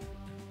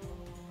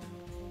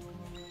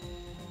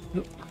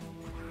 Nope.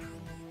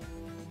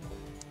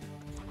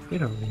 They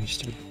don't really used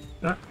to be.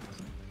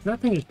 That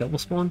thing just double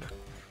spawned?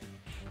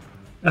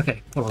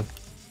 Okay, hold on.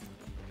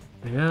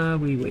 And now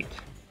we wait.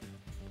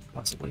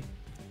 Possibly.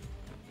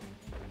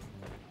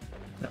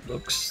 That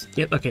looks...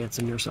 Yep, okay, it's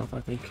in yourself, I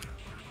think.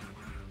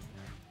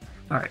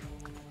 Alright.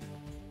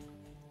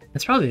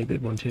 That's probably a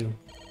good one, too.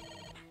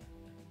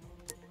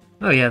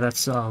 Oh yeah,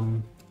 that's, a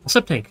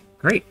sub-tank.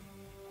 Great.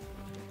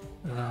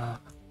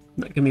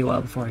 Might give me a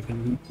while before I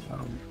can,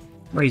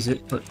 raise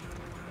it, but...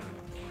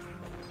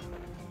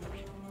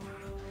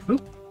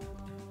 Oop.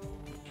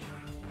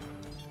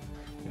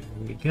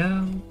 There we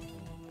go.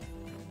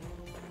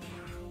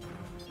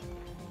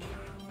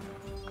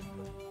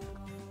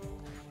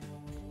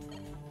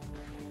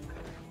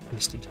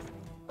 Wasted.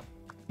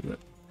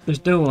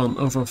 There's no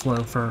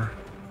overflow for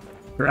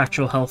your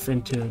actual health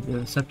into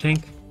the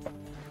sub-tank.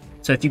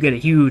 So if you get a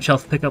huge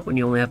health pickup when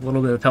you only have a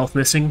little bit of health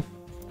missing,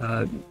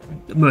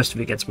 most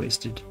of it gets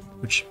wasted,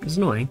 which is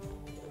annoying.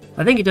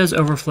 I think it does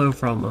overflow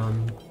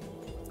from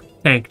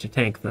tank to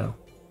tank, though.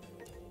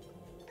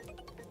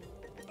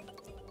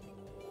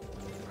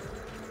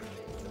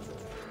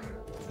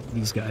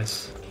 These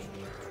guys.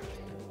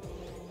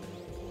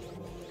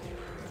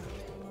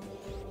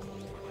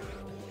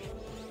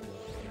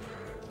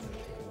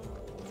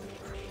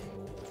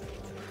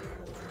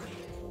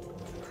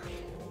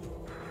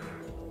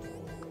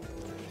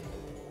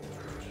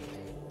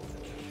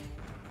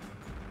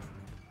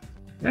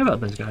 Yeah,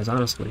 about those guys,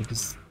 honestly,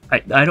 because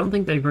I don't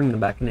think they bring them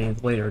back in any of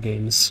the later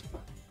games.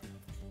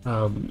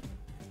 And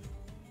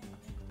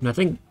I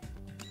think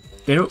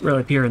they don't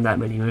really appear in that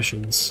many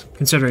missions,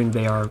 considering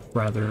they are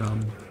rather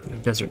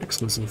desert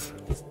exclusive.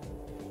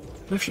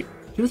 Actually,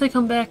 do they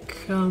come back?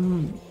 I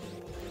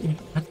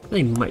think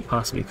they might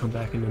possibly come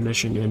back in a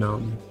mission in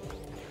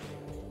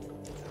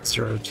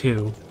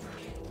 02.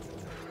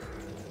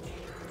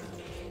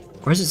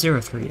 Or is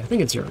it 03? I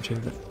think it's 02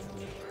 that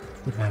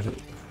would have it.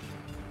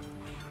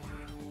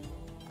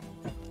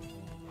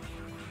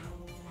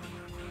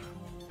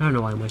 I don't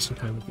know why I'm wasting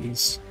time with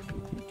these.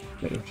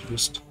 Maybe I should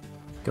just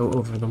go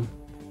over them.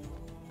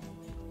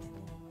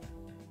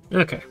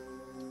 Okay.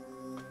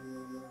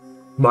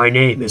 My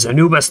name is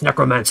Anubis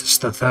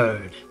Necromancis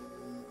III.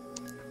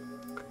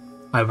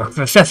 I work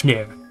for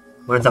Fafnir,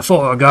 one of the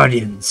four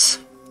guardians.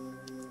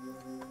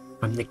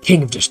 I'm the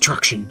king of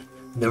destruction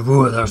and the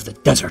ruler of the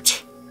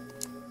desert.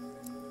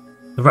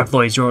 The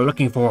reploids you are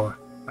looking for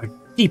are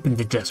deep in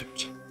the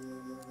desert.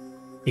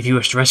 If you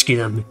wish to rescue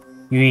them,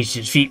 you need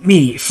to defeat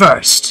me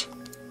first.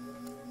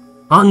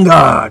 On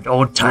guard,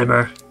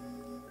 old-timer.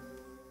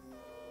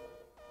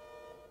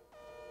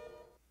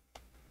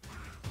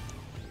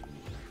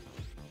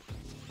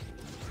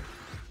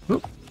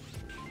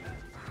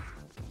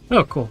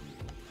 Oh, cool.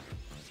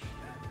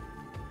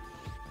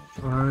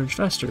 Charge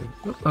faster.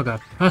 Oh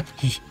god. Now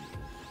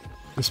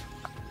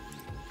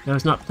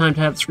is not the time to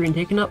have the screen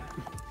taken up.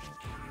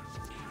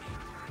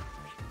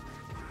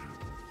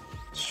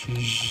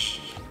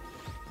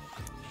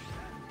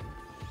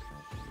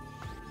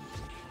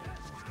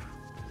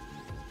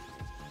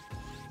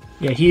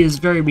 Yeah, he is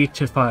very weak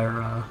to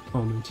fire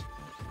element.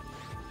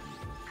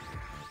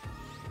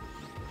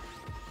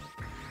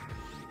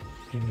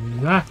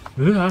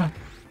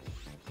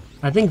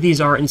 I think these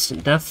are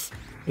instant death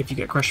if you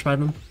get crushed by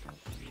them.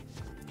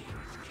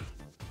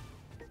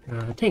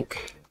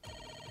 Tank.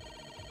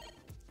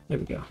 There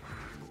we go.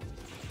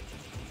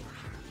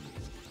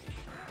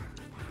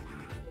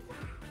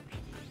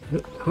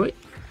 Wait.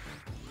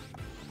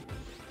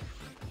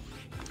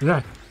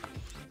 Yeah.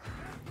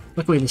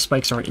 Luckily the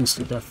spikes aren't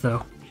instant death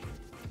though.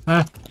 Don't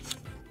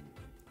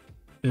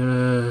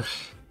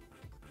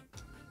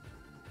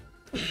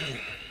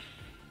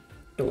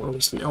want to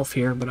waste an elf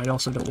here, but I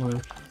also don't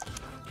want to...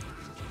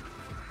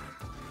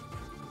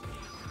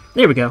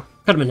 There we go.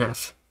 Cut him in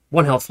half.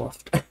 1 health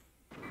left.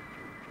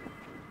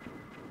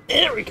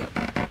 There we go.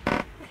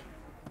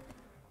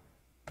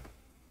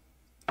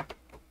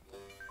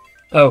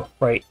 Oh,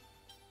 right.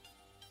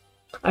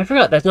 I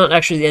forgot, that's not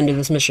actually the end of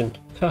this mission.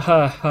 Ha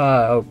ha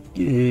ha. Oh,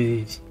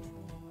 is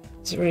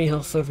there any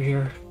health over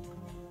here?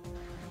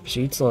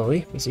 Proceed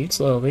slowly, proceed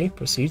slowly,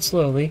 proceed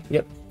slowly.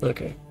 Yep,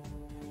 okay.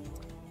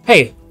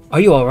 Hey, are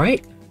you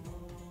alright?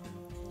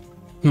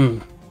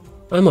 I'm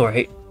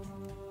alright.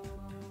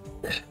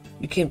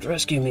 You came to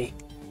rescue me.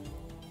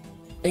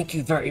 Thank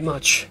you very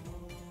much.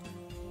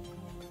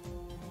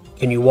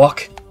 Can you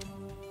walk?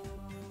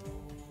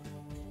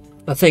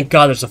 Oh, thank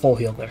God there's a full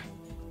heal there.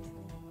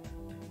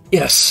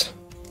 Yes.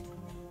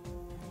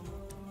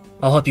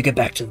 I'll help you get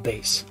back to the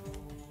base.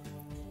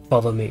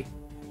 Follow me.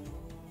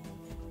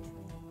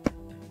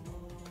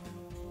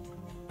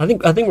 I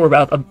think we're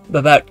both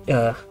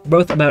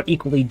about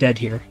equally dead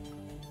here.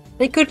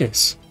 Thank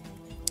goodness.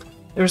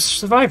 There's a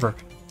survivor.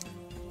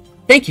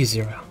 Thank you,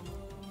 Zero.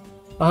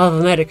 I'll have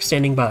a medic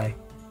standing by.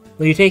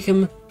 Will you take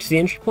him to the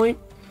entry point?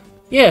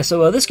 Yeah,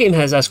 so this game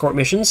has escort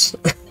missions.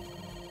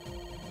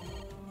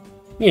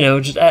 You know,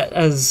 just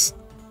as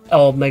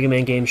all Mega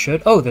Man games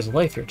should. Oh, there's a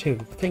life here too.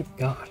 Thank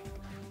God.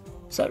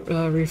 Does that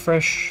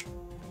refresh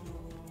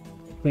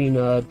between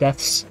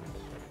deaths?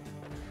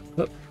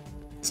 Oh,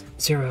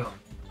 Zero.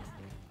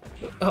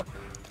 Oh,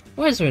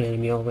 why is there an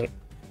enemy all the way? Do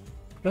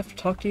I have to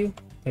talk to you?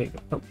 There you go.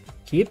 Oh,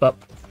 keep up.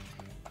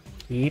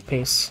 Keep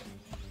pace.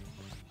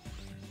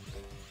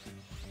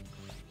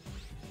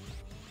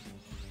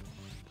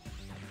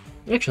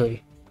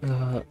 Actually,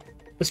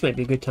 this might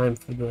be a good time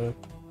for the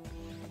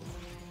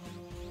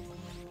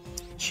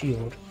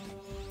shield.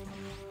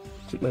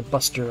 Keep my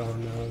buster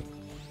on,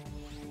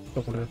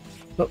 corner.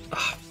 Oh,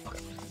 fuck.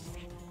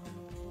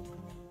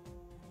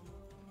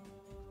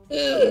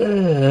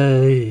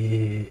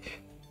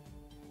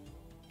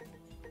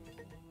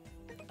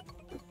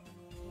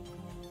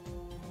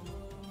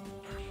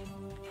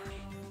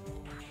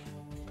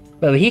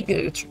 But he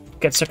gets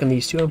stuck in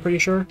these two, I'm pretty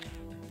sure.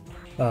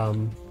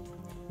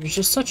 It's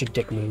just such a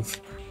dick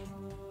move.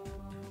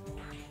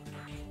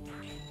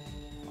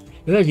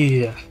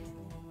 Yeah.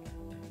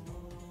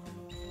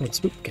 Hey,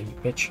 spook again,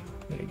 you bitch.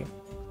 There you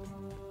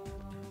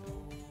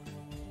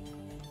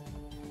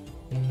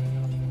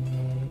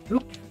go.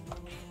 Oop.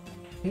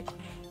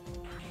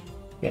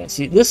 Yeah,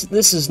 see,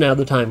 this is now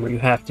the time where you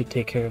have to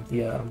take care of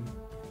the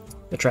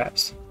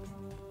traps.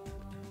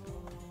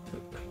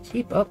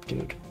 Keep up,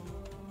 dude.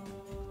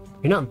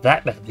 You're not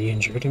that badly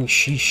injured. I mean,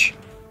 sheesh.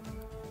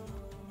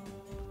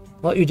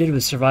 All you did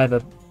was survive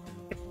a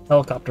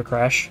helicopter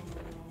crash.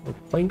 Or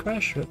plane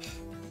crash?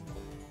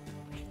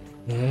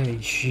 Yeah,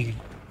 she.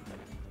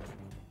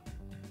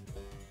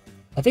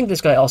 I think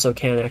this guy also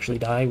can actually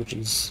die, which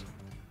is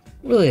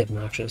really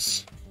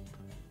obnoxious.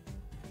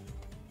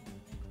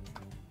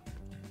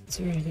 Is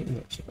there anything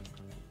else?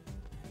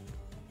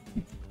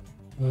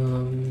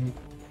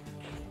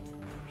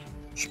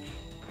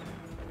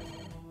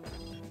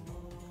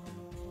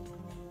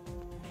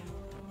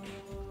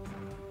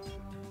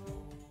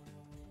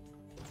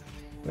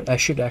 I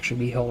should actually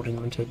be holding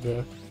onto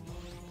the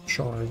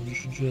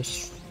charge,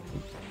 just...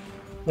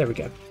 There we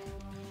go.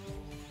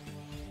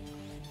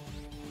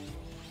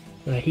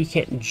 He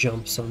can't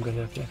jump, so I'm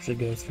gonna have to actually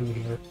go through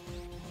here.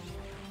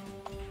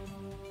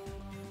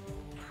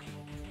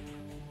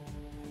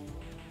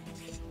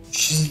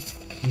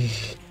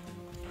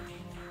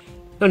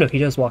 Oh no, he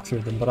does walk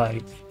through them, but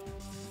I...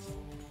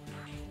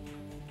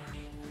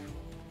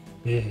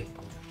 Yeah.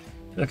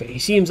 Okay, he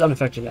seems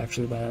unaffected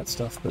actually by that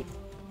stuff, but...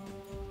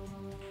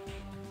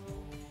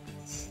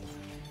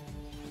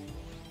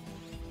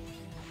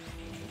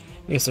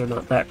 I guess they're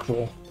not that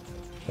cruel,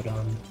 but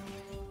I'm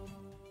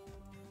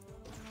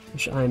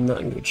not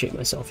in good shape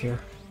myself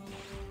here.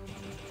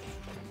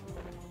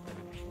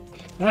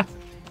 Ah!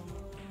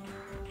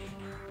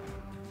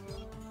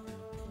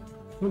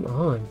 Come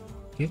on,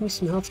 give me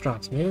some health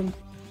drops, man.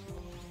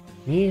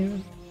 Yeah.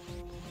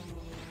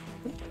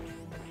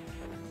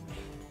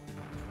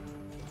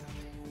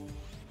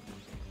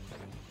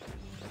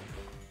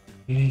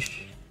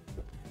 Yeesh.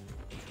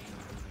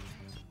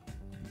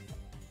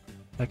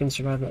 I can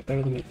survive that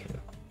better than me can.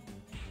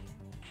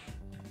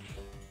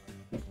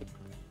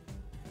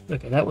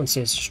 Okay, that one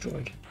says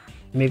destroyed.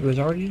 Maybe it was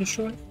already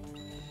destroyed?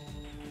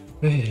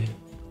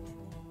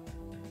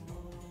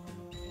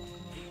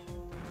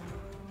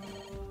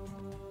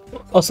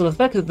 Also, the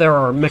fact that there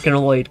are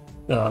mechanoid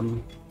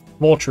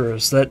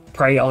vultures that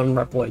prey on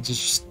Reploids is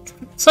just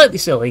slightly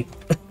silly.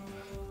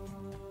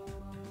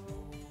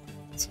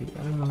 Let's see,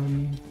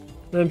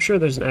 I'm sure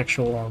there's an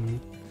actual,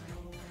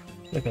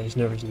 okay, there's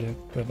no reason to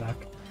go back.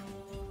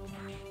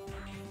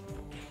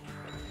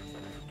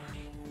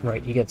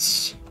 Right, he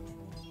gets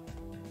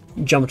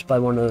jumped by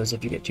one of those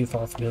if you get too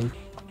far from him.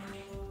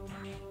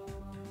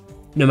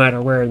 No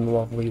matter where in the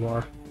level you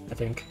are, I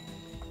think.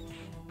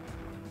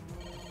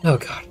 Oh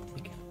god.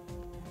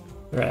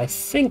 Alright, I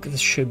think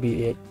this should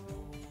be it.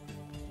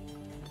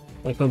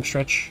 Like home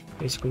stretch,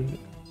 basically.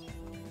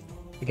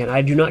 Again,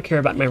 I do not care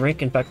about my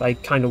rank. In fact, I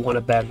kind of want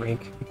a bad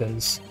rank,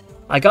 because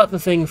I got the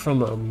thing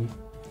from,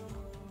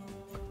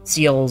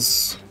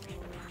 CL's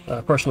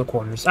personal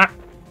quarters. Ah!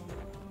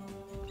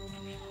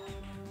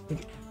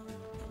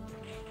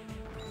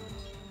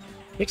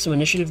 Take some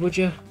initiative, would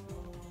you?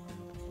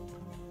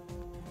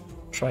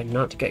 Try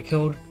not to get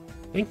killed.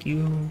 Thank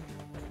you.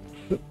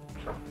 Oop.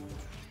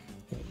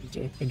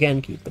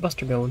 Again, keep the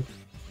buster going.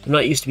 I'm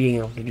not used to being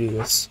able to do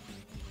this,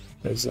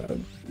 because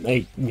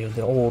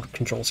the old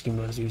control scheme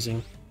I was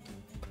using.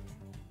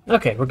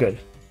 Okay, we're good.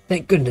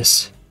 Thank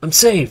goodness, I'm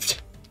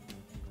saved.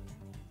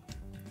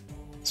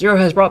 Zero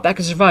has brought back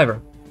a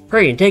survivor.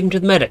 Hurry and take him to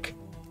the medic.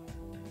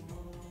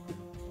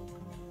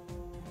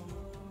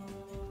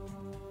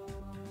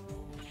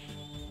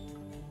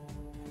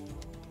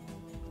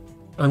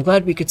 I'm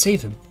glad we could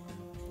save him.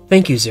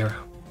 Thank you, Zero.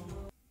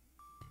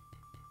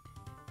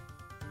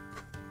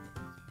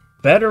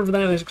 better than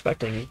I was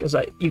expecting, because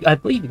I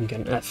believe you can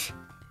get an F.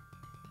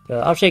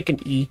 I'll take an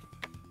E.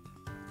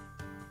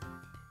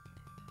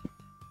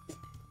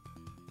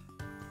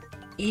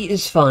 E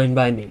is fine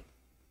by me.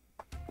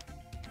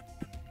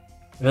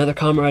 Another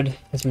comrade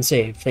has been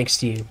saved, thanks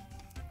to you.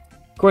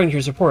 According to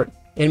your report,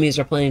 enemies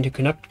are planning to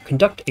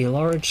conduct a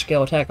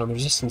large-scale attack on the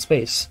Resistance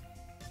base.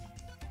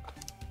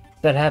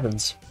 If that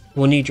happens,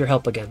 we'll need your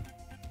help again.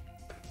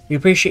 We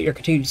appreciate your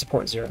continued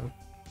support, Zero.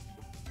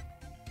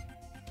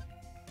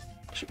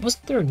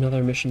 Wasn't there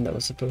another mission that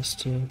was supposed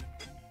to...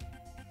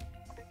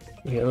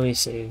 Okay, let me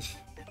save.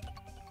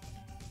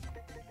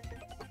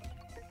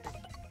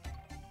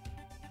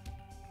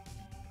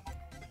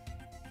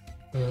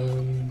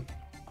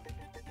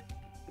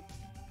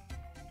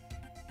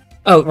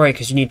 Oh, right,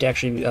 because you need to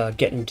actually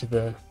get into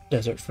the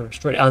desert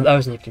first. Right, I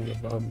was thinking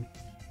of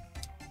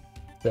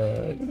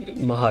the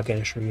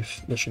Mahogany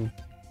Sharif mission,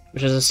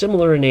 which has a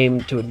similar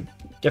name to a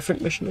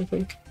different mission, I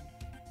think.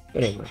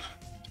 But anyway,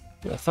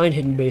 find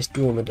hidden base,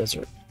 duel in the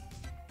desert.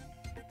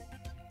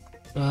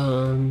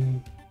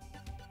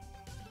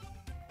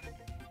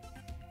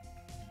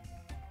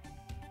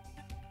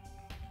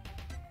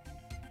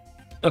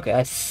 Okay,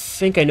 I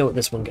think I know what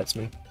this one gets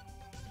me.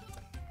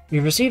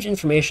 We've received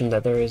information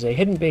that there is a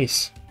hidden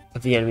base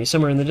of the enemy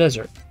somewhere in the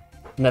desert,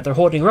 and that they're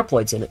holding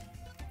Reploids in it.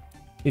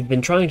 We've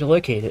been trying to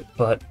locate it,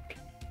 but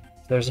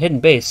there's a hidden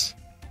base,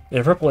 and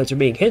if Reploids are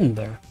being hidden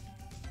there,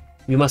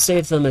 we must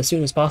save them as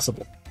soon as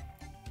possible.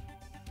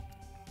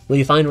 Will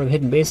you find where the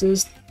hidden base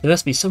is? It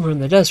must be somewhere in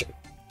the desert.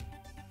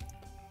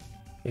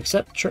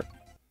 Accept? Sure.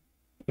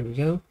 Here we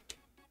go.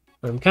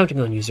 I'm counting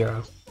on you,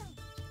 Zero.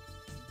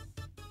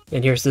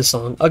 And here's this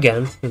song,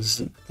 again,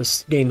 because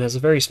this game has a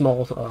very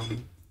small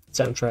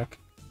soundtrack.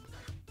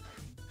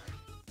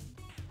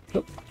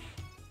 Oh.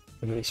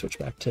 And then we switch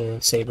back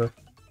to Saber.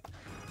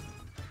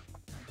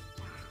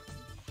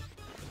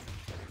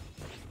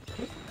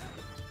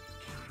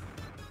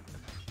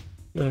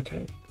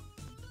 Okay.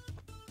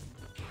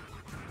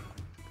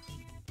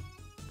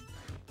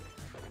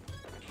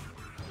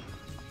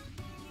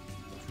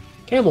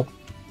 Camel.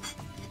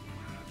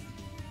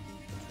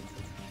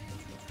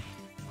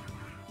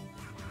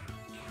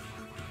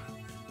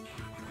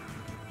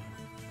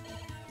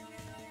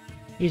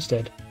 He's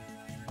dead.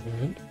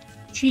 And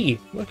gee,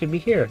 what could be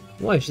here?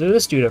 Why is there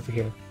this dude over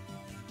here?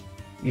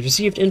 You've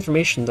received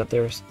information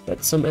that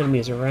some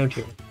enemies are around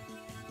here.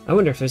 I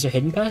wonder if there's a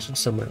hidden passage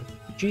somewhere.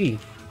 Gee.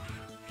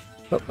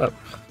 Oh,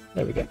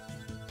 there we go.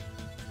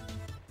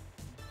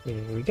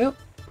 There we go.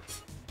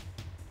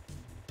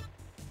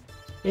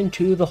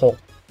 Into the hole.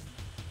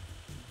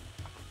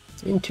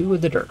 Into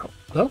the dirt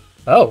hole.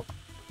 Oh!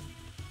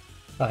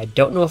 I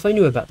don't know if I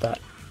knew about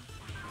that.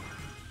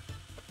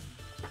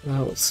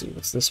 Let's see,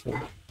 what's this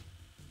one?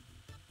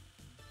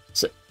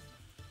 So,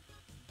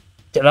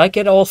 did I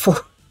get all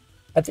four?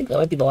 I think that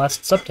might be the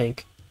last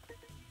sub-tank.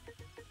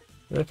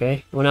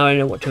 Okay, well now I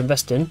know what to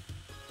invest in.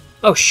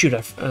 Oh shoot,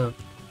 I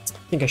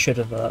think I should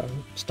have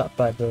stopped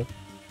by the,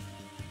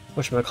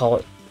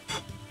 whatchamacallit,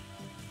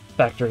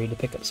 factory to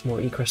pick up some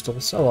more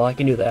E-crystals. Oh well, I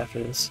can do that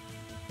after this.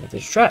 If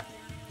there's a trap.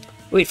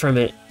 Wait for a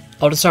minute,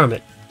 I'll disarm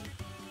it.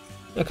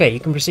 Okay, you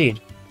can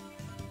proceed.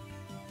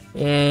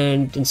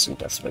 And instant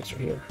death spikes are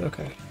here.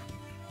 Okay.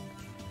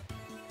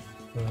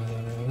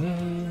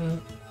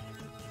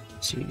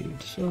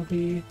 Seed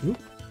Sylvie.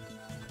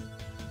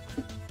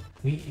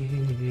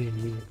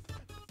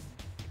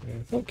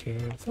 Careful,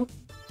 careful.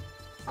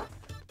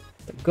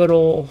 The good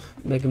old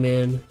Mega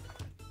Man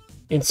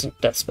instant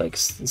death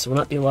spikes. This will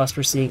not be the last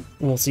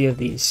we'll see of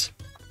these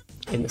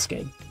in this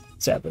game,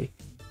 sadly.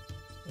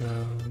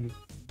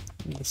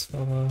 This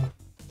fella.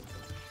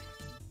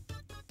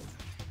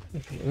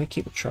 Okay, let me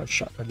keep a charge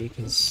shot ready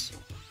because.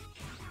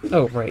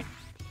 Oh, right.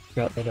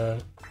 Forgot that, I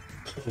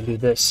can do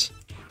this.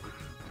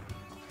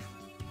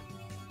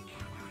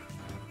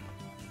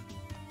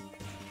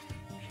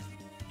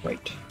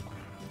 Right.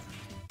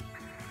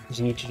 Because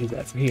you need to do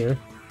that for here.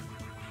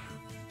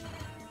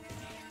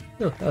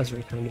 Oh, that was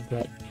very kind of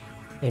that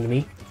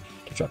enemy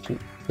to drop some.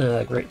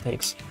 Great,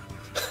 thanks.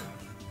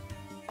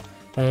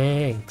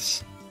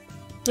 Thanks.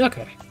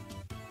 Okay.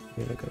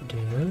 I'm gonna go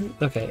down.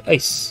 Okay,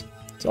 ice.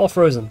 It's all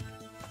frozen.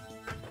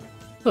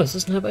 Oh, this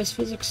doesn't have ice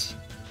physics?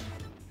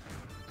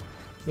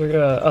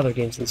 There are other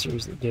games in the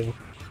series that do.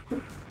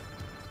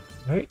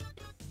 Alright.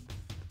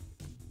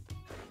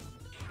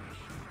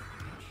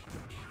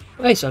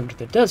 Ice under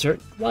the desert?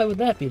 Why would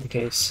that be the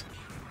case?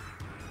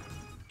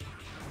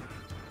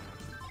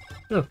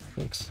 Oh,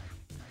 thanks.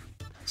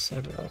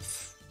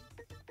 Severoth.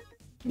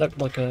 Look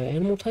like an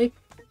animal type?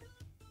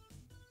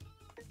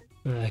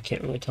 I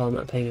can't really tell, I'm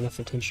not paying enough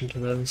attention to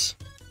those.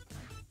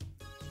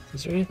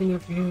 Is there anything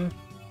over here?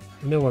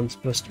 I know where I'm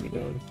supposed to be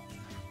going.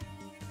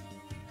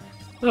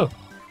 Oh.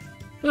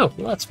 Oh,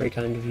 well that's very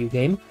kind of you,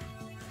 game.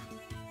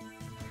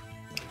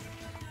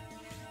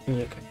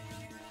 Okay.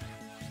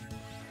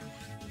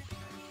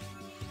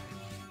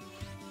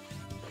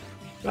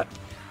 Right.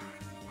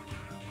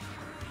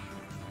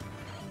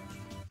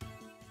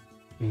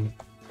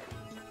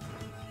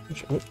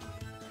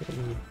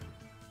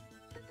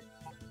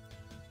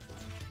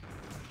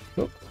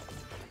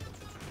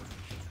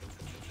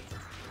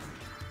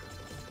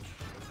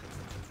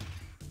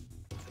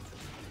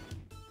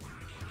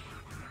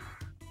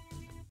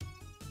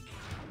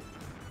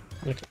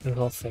 Okay, no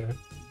health there.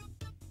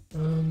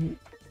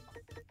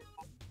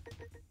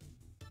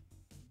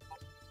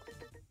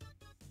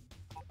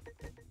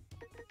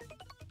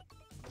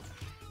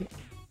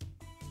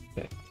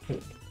 Okay.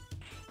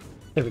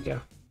 There we go.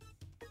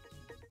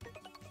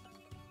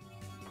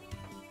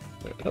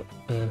 Oh,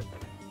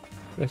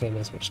 okay, might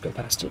as well just go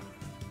past it.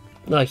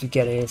 Not like you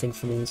get anything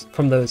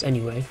from those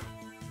anyway.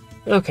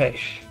 Okay.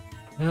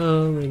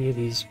 How many of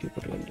these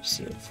people do I need to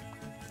save?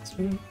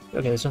 Okay,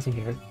 there's nothing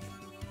here.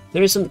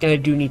 There is something I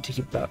do need to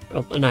keep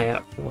an eye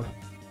out for.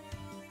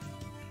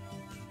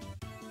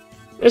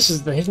 This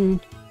is the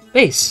hidden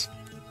base.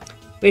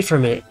 Wait for a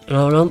minute, and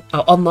I'll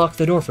unlock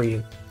the door for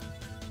you.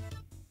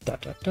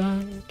 Dot dot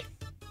dot.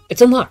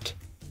 It's unlocked.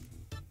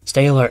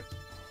 Stay alert.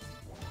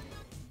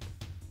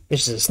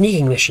 This is a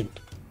sneaking mission.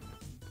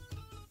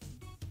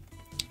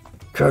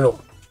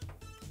 Colonel,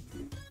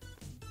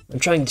 I'm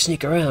trying to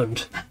sneak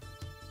around.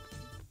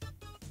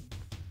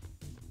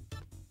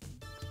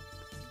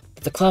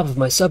 But the clap of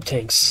my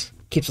sub-tanks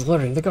keeps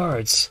alerting the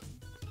guards.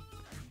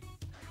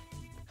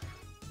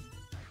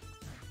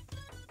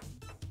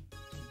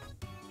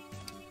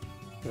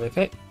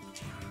 Okay.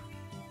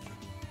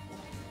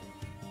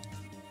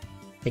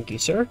 Thank you,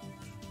 sir.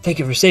 Thank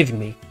you for saving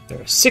me.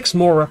 There are 6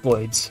 more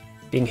Reploids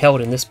being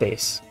held in this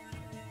base.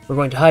 We're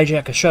going to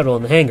hijack a shuttle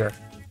in the hangar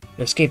and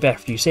escape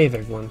after you save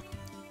everyone.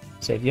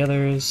 Save the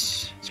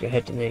others. Let's go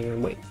head to the hangar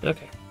and wait.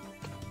 Okay.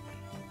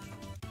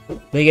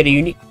 They get a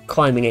unique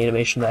climbing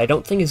animation that I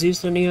don't think is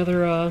used in any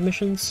other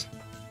missions.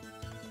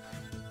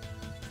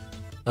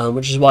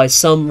 Which is why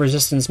some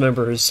Resistance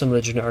members, some of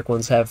the generic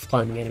ones, have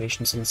climbing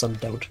animations and some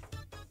don't.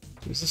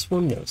 Is this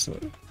one? No, it's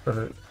not.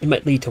 Or it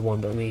might lead to one,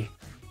 but let me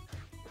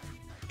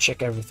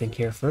check everything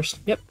here first.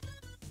 Yep.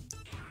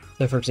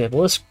 So, for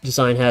example, this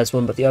design has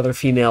one, but the other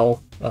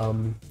female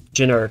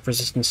generic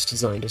Resistance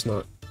design does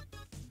not.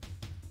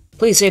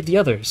 Please save the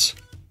others.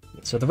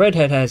 So the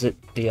redhead has it,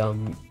 the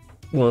one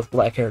with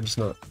black hair does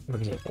not, for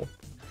example.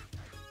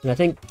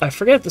 And I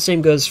forget if the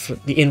same goes for,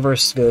 the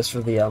inverse goes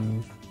for the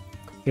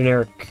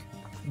generic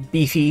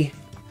beefy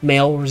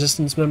male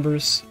Resistance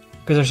members.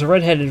 Because there's a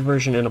red-headed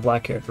version and a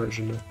black-haired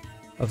version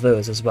of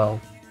those as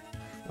well.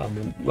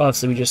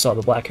 Obviously we just saw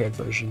the black-haired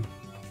version.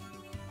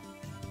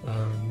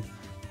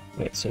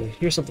 Wait, so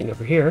here's something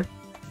over here.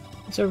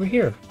 What's over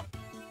here?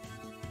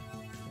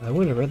 I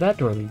wonder where that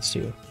door leads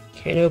to.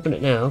 Can't open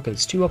it now because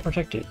it's too well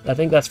protected. I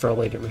think that's for a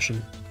later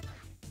mission.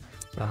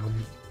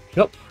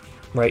 Nope.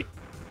 Right.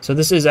 So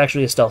this is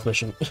actually a stealth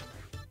mission.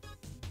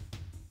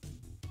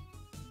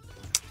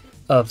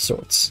 Of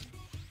sorts.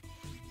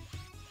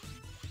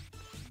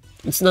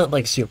 It's not,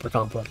 like, super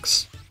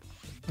complex.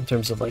 In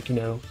terms of, like, you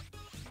know,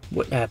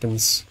 what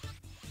happens.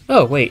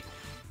 Oh, wait.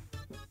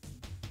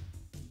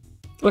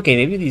 Okay,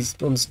 maybe these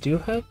ones do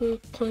have a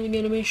playing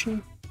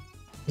animation?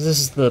 This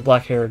is the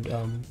black-haired,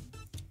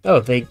 Oh,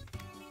 they...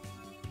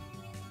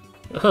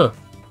 Huh.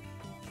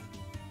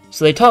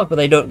 So they talk, but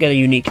they don't get a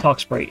unique talk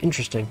sprite.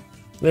 Interesting.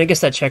 I mean, I guess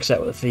that checks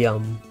out with the,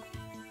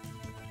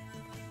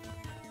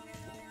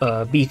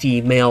 beefy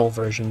male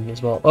version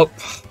as well. Oh!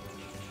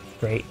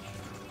 Great.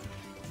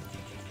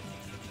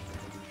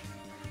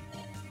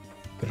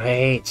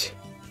 Great.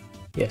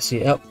 Yeah,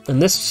 see, oh,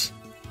 and this...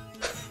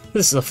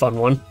 this is a fun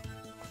one.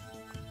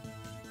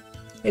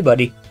 Hey,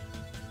 buddy.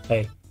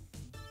 Hey.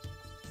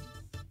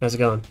 How's it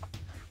going?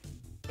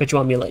 Bet you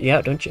want me to let you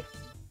out, don't you?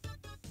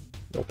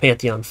 Little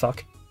Pantheon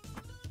fuck.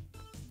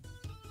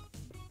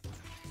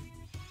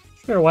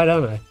 Sure, why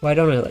don't I? Why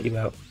don't I let you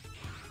out?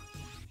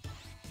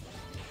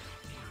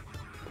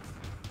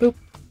 Boop.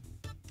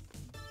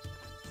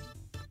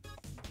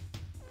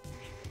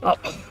 Oh.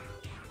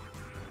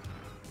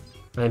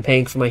 I'm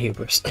paying for my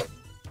hubris.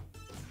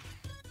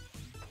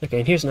 Okay,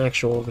 and here's an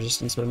actual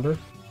Resistance member.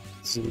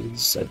 This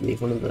is, I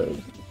believe, one of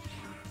the...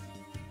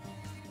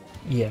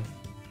 Yeah.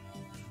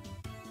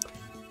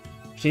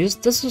 Does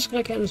this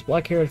guy count as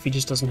black hair if he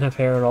just doesn't have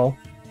hair at all?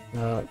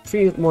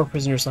 3 more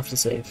prisoners left to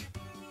save.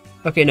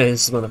 Okay, no,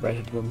 this is one of the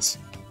redheaded ones.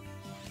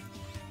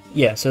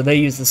 Yeah, so they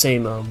use the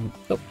same,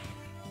 oh,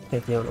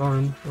 Pantheon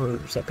arm, or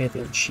is that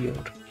Pantheon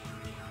shield?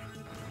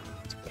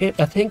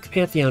 I think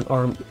Pantheon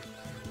arm...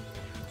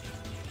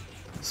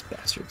 These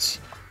bastards.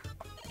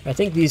 I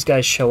think these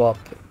guys show up,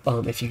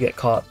 if you get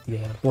caught.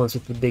 Yeah, ones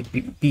with the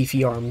big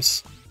beefy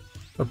arms.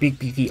 Or big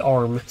beefy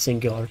arm,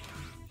 singular.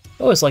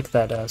 I always like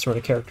that sort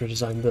of character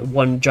design. The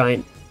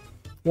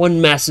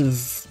one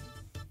massive,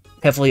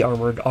 heavily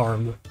armored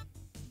arm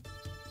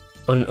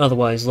on an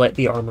otherwise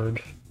lightly armored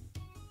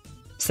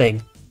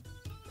thing.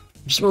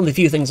 Just one of the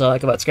few things I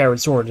like about Skyward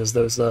Sword is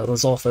those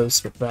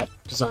Alphos with that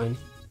design.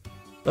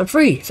 I'm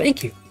free,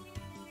 thank you.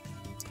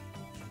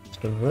 Let's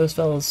go over those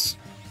fellas.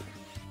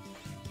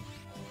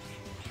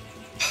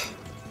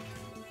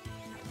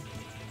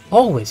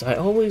 I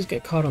always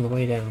get caught on the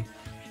way down.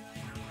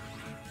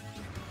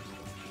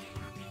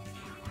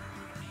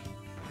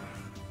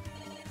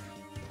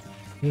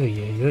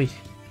 Oy.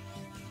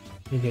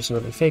 And here's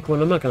another fake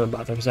one. I'm not gonna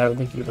bother because I don't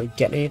think you'd like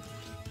get any.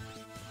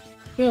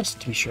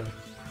 Just to be sure.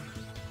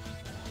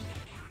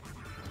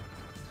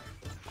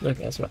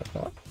 Okay, that's what I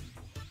thought.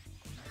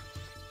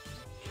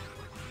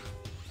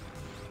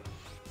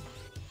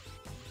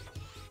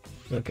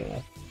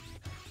 Okay.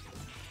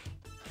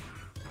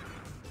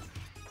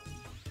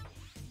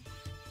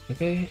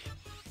 Okay.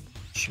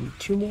 Should be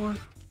 2 more.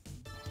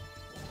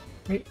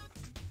 Right?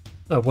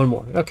 Oh, 1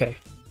 more. Okay.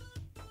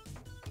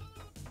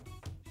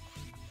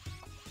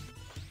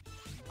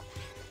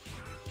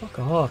 Fuck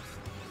off.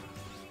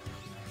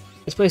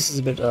 This place is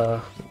a bit,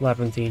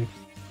 labyrinthine.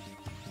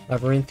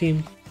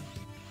 Labyrinthine?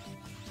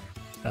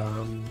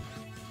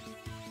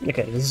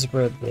 Okay, this is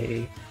where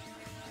they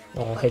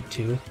all head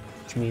to,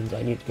 which means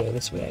I need to go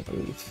this way, I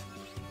believe.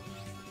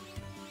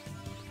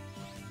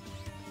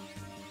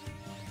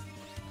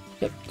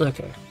 Yep,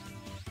 okay.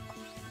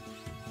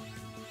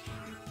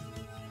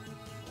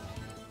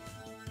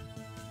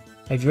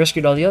 Have you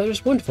rescued all the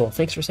others? Wonderful,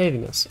 thanks for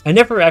saving us. I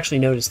never actually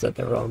noticed that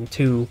there were,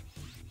 2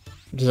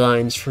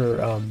 designs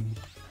for,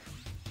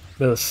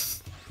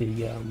 both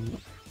the,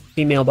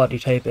 female body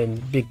type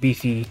and big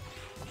beefy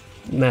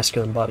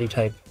masculine body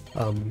type,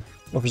 a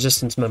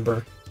resistance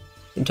member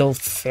until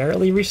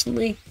fairly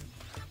recently.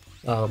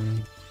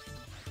 And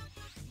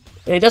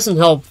it doesn't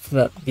help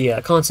that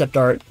the concept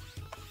art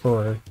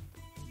for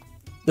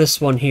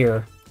this one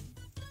here,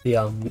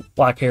 the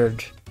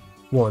black-haired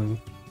one,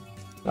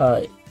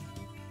 the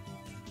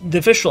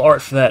official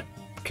art for that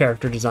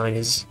character design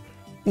is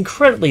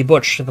incredibly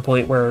butch to the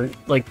point where,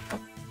 like,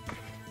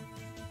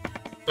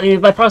 I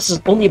mean,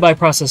 only by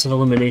process of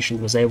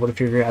elimination was I able to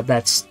figure out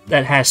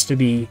that has to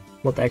be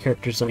what that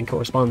character design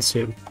corresponds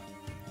to.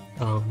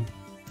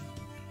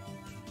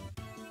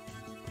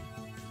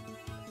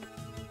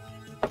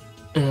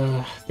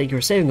 Thank you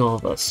for saving all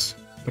of us,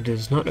 but it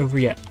is not over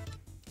yet.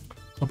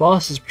 The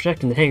boss is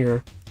protecting the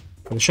hangar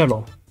for the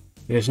shuttle.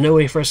 There's no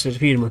way for us to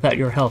defeat him without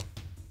your help.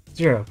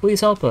 Zero,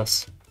 please help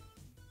us.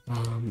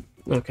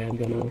 Okay, I'm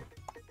gonna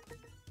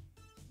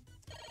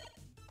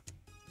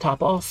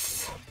top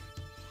off,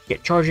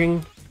 get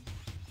charging,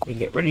 and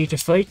get ready to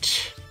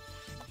fight.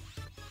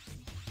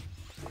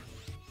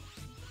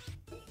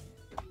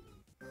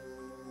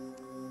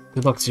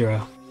 Good luck,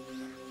 Zero.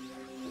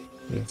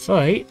 We're gonna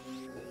fight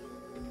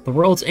the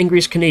world's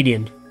angriest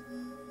Canadian.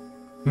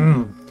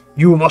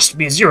 You must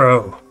be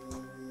Zero!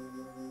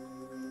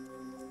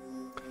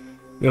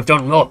 You have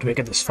done well to make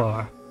it this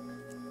far,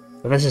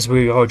 but this is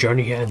where your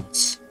journey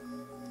ends.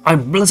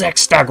 I'm Blizak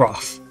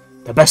Stagroth,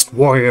 the best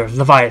warrior of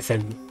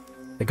Leviathan,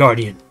 the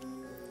Guardian.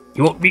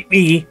 You won't beat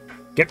me.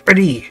 Get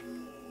ready.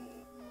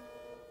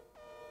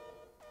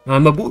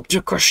 I'm about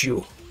to crush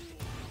you.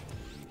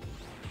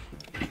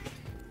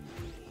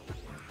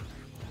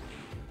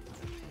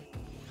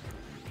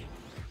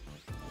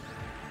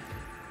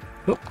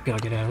 Oh,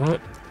 gotta get out of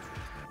that.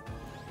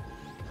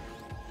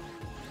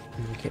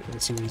 I can't really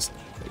see these.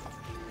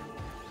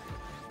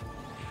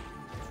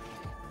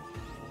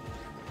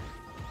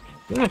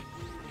 God.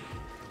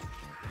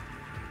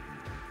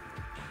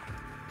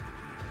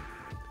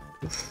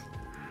 Oof.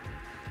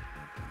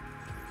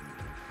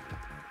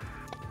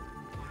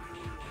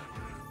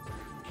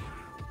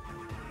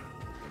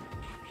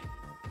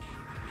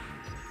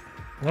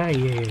 Ah,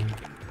 yeah.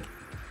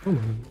 Come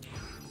on.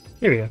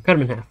 There we go. Cut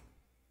him in half.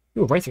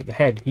 Ooh, right through the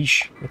head.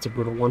 Yeesh. That's a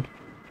brutal one.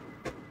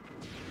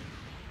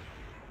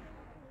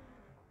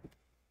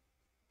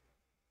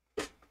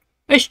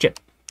 Ice chip.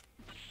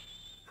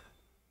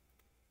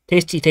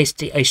 Tasty,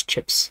 tasty ice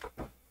chips.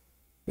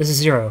 This is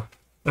Zero.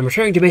 I'm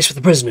returning to base with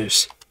the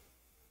prisoners.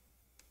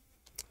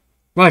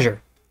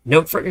 Roger.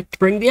 Don't forget to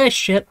bring the ice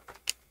chip.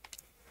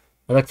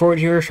 I look forward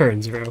to your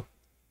return, Zero.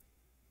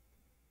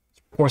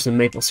 Pour some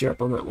maple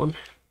syrup on that one.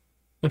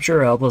 I'm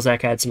sure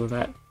Blizak had some of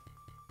that.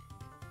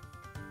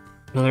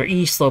 Another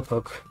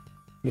Slowpoke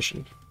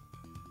mission.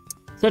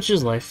 Such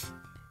is life.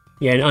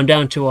 Yeah, I'm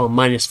down to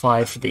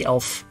 -5 for the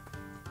elf.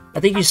 I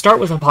think you start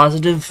with a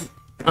positive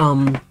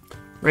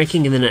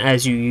ranking, and then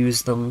as you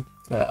use them,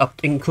 up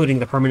including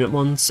the permanent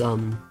ones,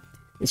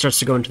 it starts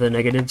to go into the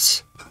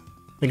negatives.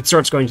 Like, it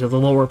starts going to the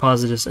lower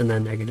positives and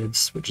then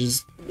negatives, which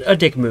is a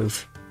dick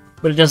move.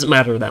 But it doesn't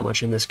matter that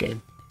much in this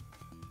game.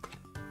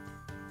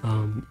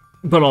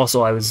 But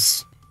also,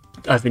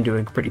 I've been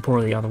doing pretty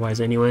poorly otherwise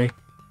anyway.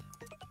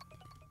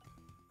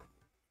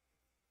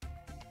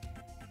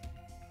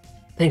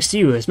 Thanks to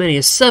you, as many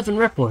as 7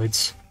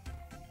 Reploids.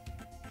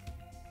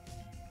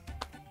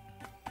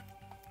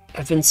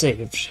 I've been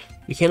saved.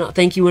 We cannot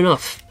thank you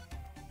enough.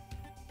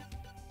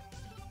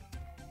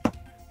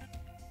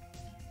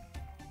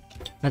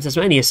 That's as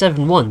many as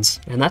 7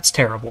 ones, and that's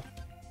terrible.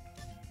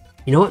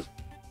 You know what?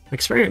 My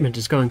experiment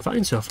is going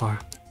fine so far.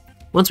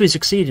 Once we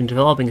succeed in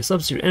developing a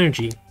substitute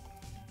energy,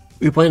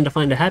 we plan to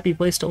find a happy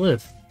place to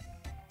live.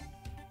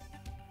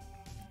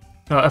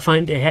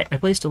 Find a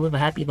place to live a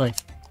happy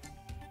life.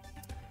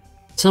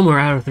 Somewhere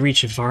out of the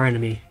reach of our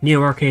enemy,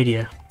 Neo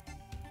Arcadia.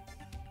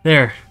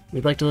 There,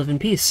 we'd like to live in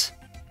peace.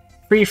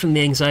 Free from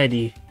the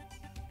anxiety.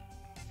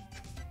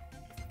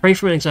 Free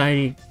from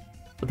anxiety,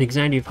 with the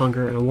anxiety of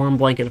hunger and a warm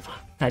blanket of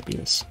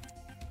happiness.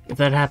 If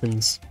that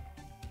happens,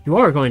 you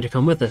are going to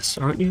come with us,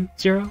 aren't you,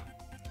 Zero?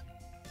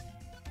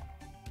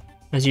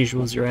 As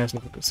usual, Zero has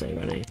nothing to say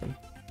about anything.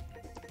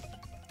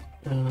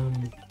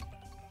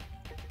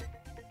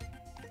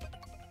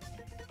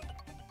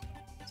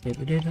 Save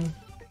the data.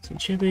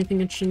 Does she have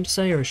anything interesting to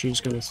say, or is she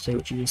just going to say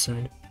what she just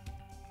said?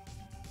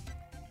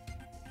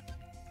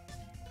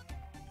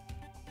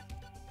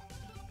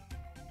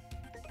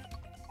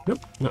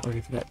 Nope, not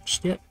ready for that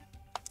just yet.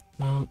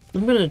 I'm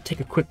gonna take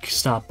a quick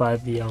stop by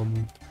the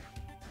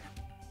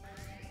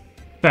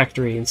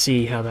factory and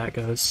see how that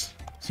goes.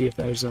 See if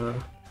there's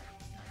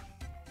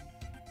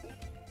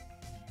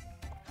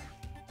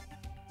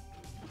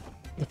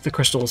if the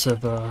crystals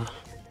have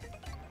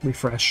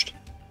refreshed.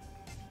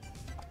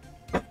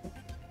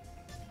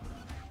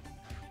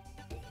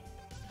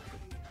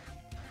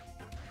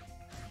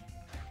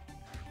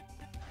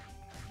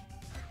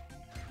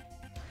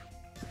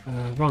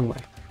 Wrong way.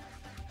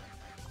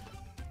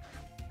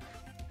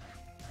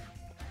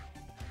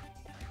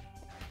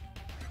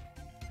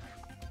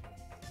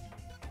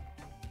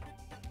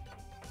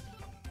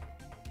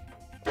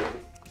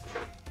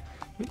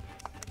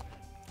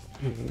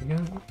 Here we go.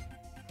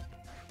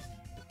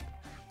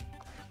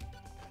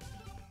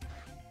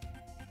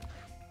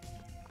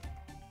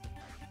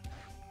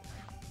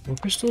 More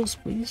crystals,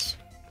 please.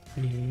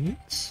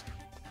 Please.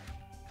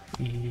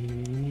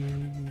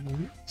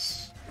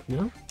 Please.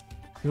 No?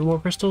 No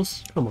more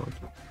crystals? Come on.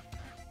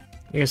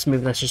 I guess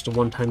maybe that's just a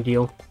one-time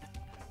deal.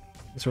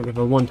 Sort of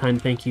a one-time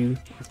thank you.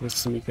 If this is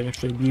something you can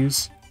actually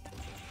abuse.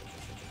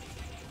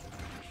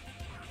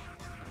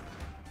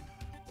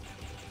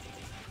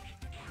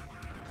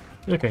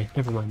 Okay,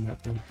 never mind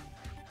that then.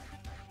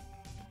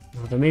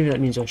 Then maybe that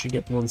means I should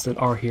get the ones that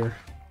are here.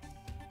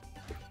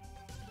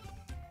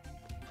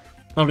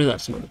 I'll do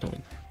that some other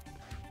time.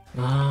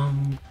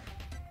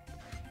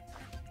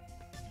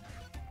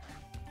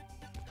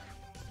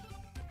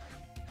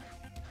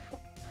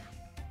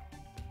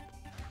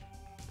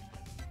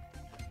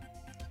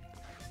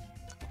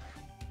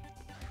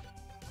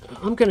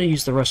 I'm gonna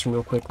use the restroom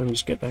real quick. Let me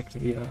just get back to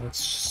the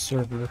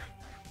server.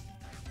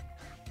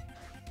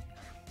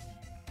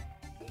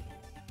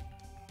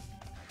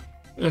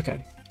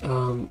 Okay.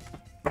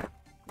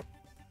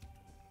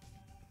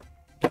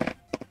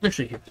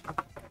 Actually, here.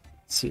 Let's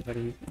see if I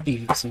can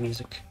beat some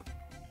music.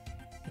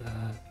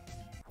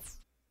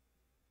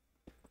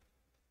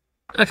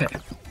 Okay.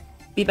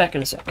 Be back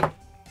in a second.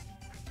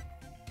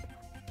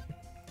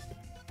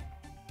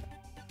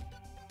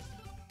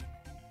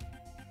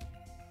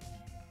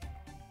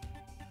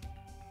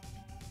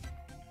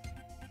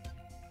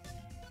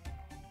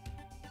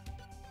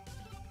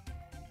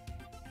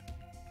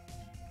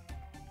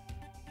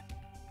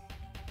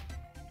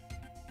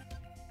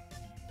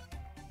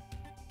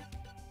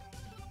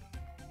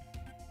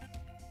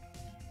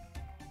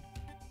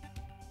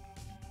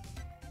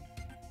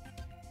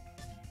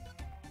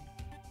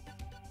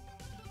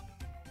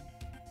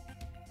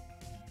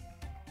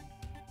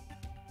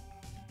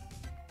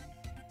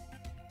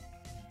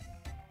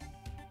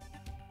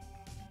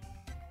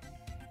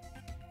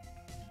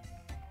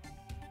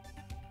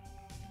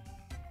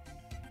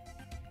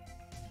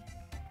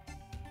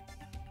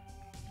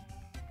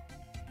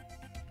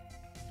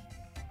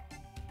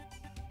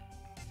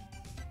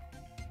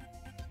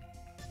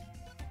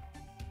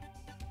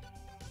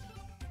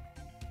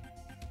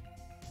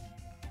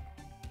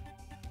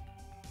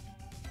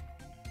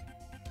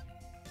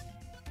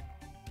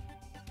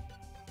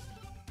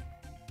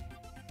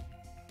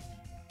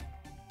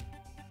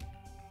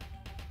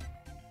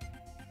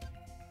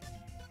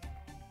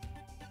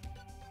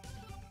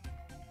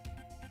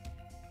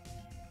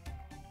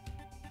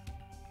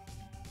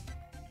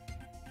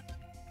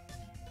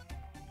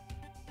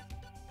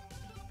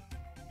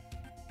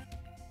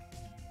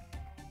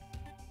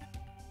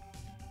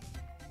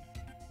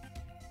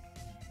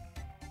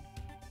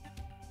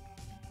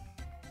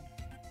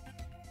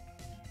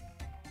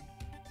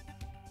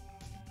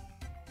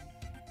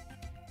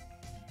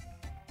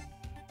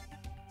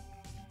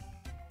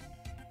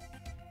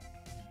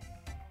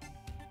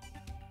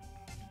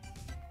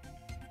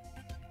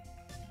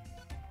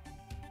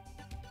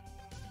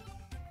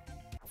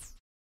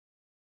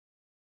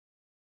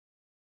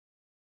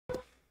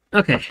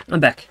 Okay, I'm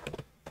back.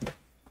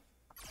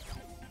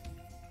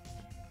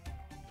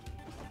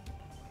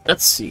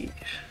 Let's see.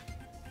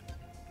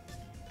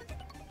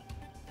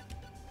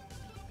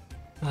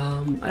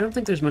 I don't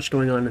think there's much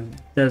going on in the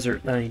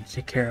desert that I need to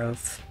take care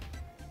of.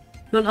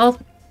 But I'll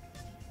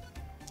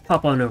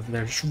pop on over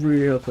there just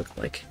real quick,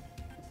 like.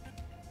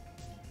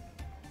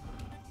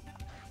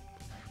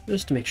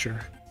 Just to make sure.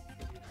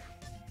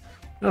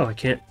 Oh, I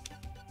can't.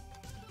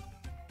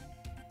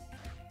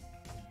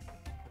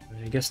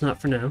 I guess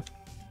not for now.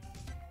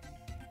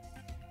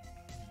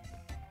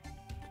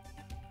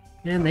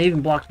 And they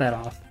even blocked that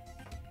off.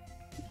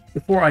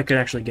 Before I could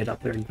actually get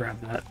up there and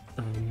grab that.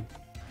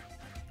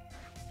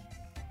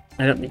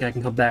 I don't think I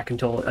can come back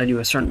until I do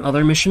a certain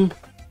other mission.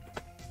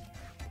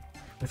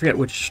 I forget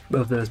which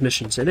of those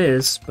missions it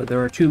is, but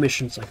there are two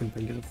missions I can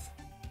think of.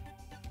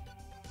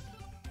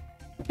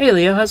 Hey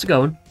Leo, how's it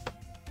going?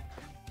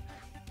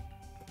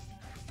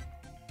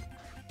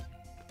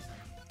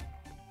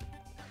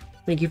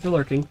 Thank you for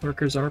lurking.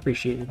 Lurkers are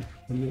appreciated.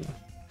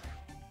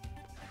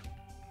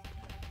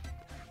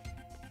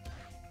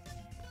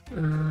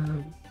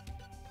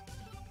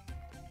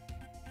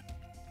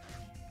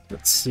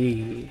 Let's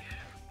see.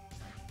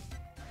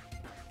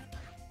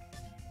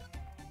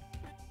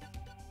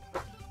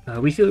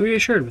 We feel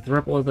reassured with a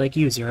rebel like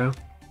you, Zero.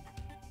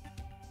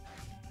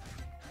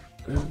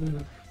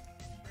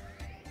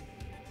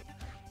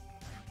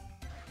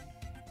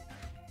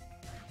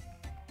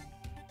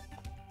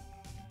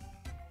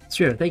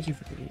 Zero, thank you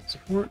for the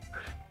support.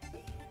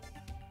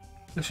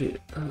 Actually,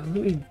 let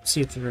me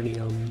see if there are any,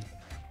 no,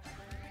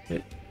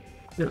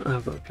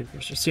 I'll go up here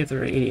first. Just see if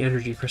there are any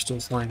energy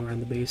crystals lying around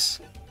the base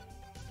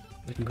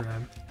I can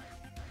grab.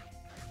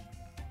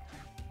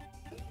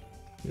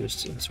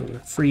 There's sort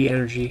of free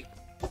energy.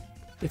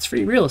 It's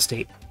free real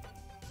estate.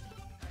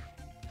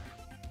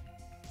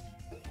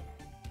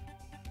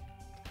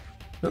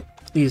 Oh,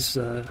 these,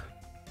 gonna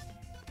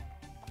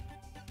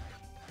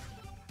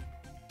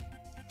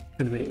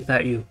be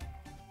without you.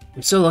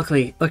 I'm so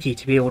lucky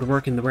to be able to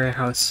work in the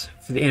warehouse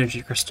for the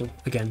energy crystal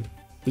again.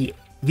 The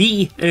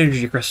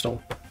energy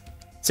crystal.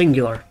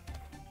 Singular.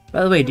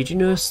 By the way, did you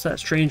notice that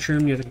strange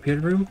room near the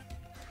computer room?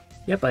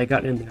 Yep, I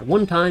got in there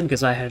one time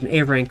because I had an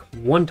A rank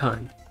one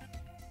time.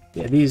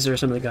 Yeah, these are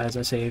some of the guys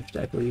I saved,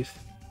 I believe.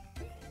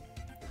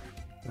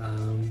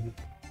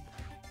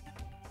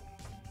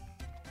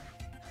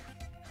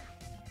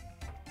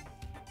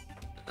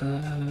 Yeah,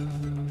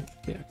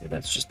 okay,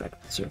 that's just back to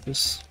the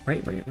surface.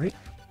 Right.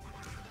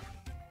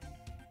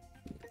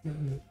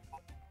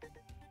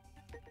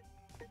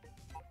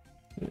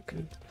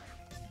 Okay.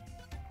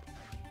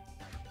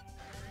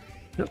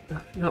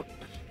 Nope.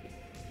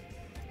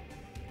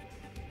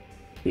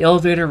 The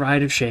elevator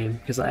ride of shame,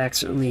 because I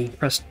accidentally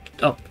pressed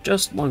up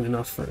just long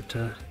enough for it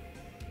to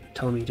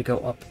tell me to go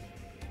up.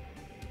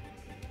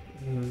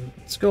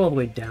 Let's go all the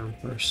way down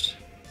first.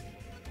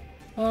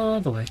 All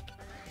the way.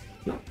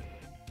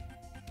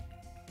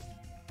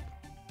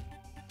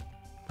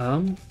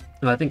 No,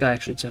 I think I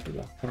actually just have to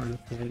walk far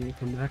enough for me to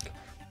come back.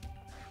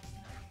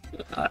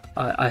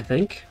 I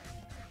think.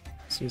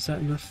 Let's see, is that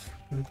enough?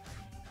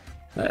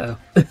 Uh-oh.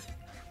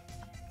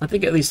 I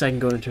think at least I can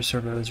go into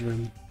Servo's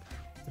room.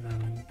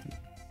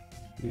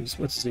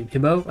 What's his name?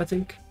 Himbo, I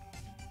think?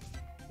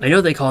 I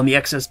know they call me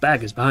excess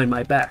baggage behind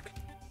my back.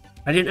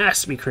 I didn't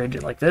ask to be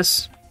created like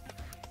this.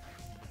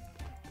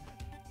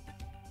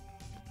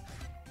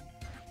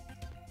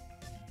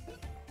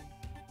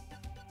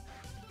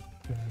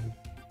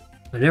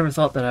 I never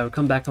thought that I would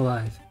come back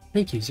alive.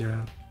 Thank you,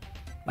 Zero.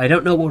 I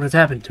don't know what has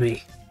happened to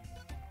me.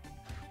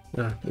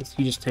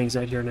 He just hangs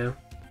out here now.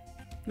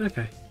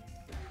 Okay.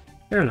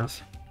 Fair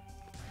enough.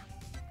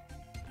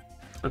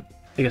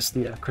 I guess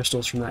the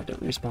crystals from that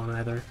don't respawn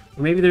either.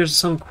 Or maybe there's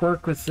some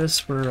quirk with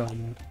this where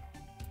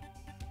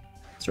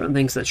certain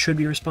things that should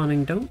be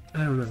respawning don't? I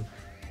don't know.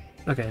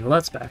 Okay, well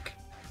that's back.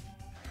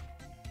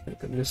 Thank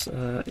goodness.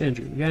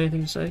 Andrew, you got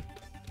anything to say?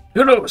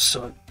 Hello,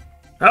 son.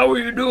 How are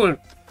you doing?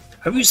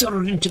 Have you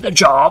settled into the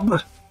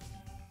job?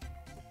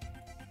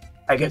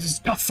 I guess it's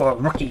tough for a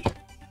rookie.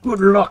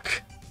 Good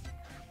luck.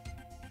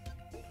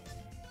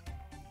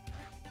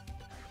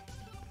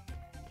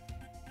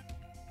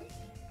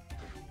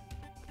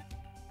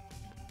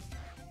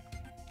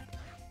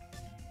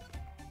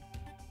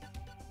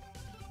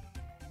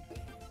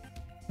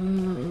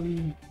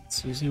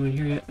 Let's see, is anyone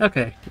here yet?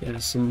 Okay, yeah,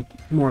 there's some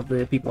more of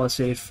the people I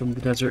saved from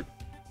the desert.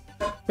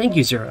 Thank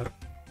you, Zero.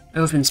 I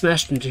would have been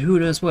smashed into who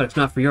knows what if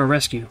not for your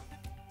rescue.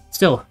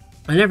 Still,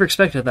 I never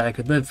expected that I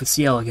could live with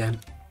CL again.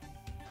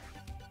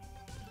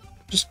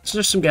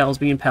 Just some gals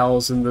being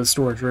pals in the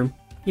storage room.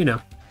 You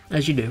know,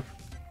 as you do.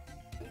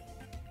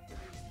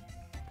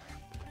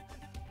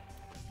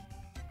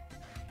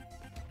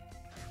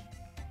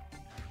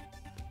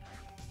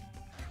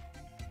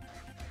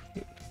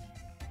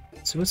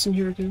 So what's in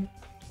here again?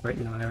 Right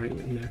now, I already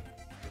went in there.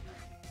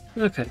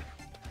 Okay.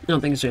 I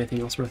don't think there's anything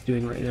else worth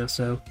doing right now,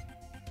 so...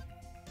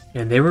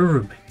 And they were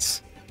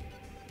roommates.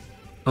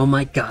 Oh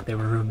my god, they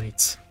were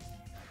roommates.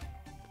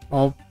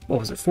 All, what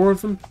was it, 4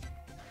 of them?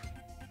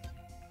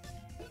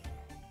 I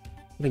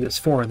think there's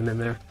 4 of them in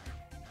there.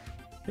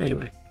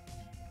 Anyway.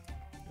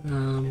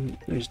 Let me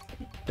just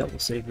double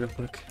save real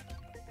quick.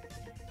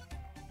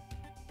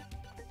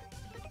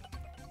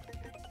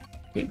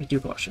 Can't be too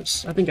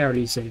cautious. I think I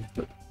already saved,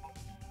 but...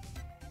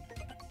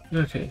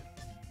 Okay.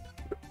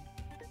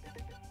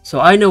 So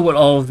I know what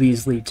all of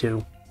these lead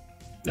to.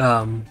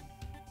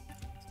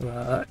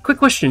 Quick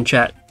question,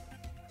 chat.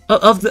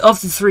 Of the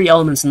 3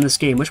 elements in this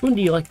game, which one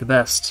do you like the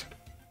best?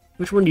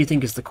 Which one do you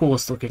think is the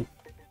coolest looking?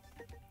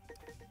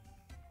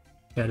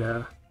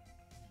 Got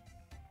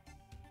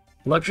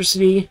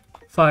electricity,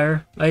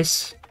 fire,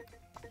 ice.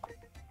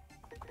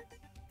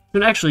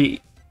 And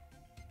actually,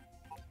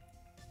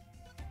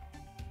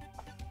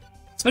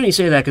 it's funny you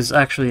say that because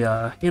actually,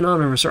 in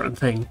honor of a certain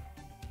thing,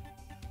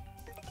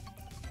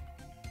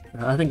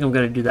 I think I'm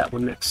going to do that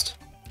one next.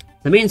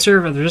 The main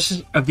server of the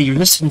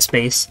Resistance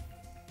base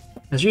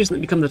has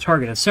recently become the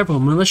target of several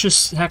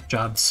malicious hack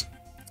jobs.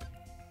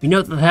 We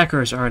know that the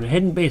hackers are in a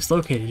hidden base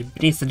located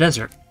beneath the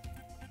desert.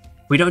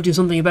 If we don't do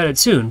something about it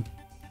soon,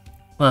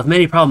 we'll have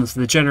many problems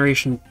with the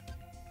generation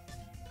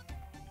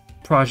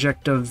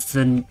project of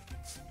the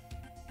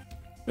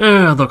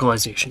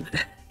localization.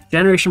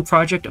 Generation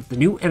project of the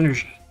new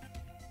energy.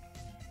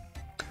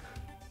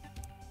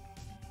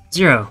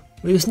 0.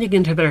 Will you sneak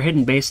into their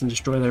hidden base and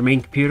destroy their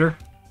main computer?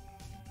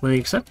 Will they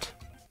accept?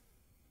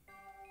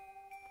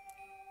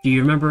 Do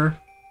you remember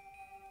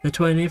the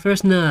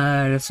 21st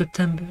night of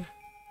September?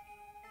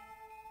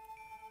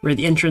 Where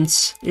the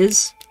entrance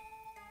is?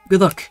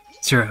 Good luck,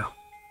 0.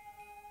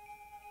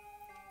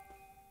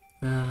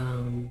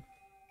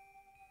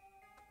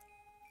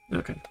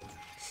 Okay.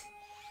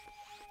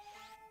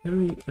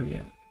 Oh,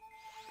 yeah.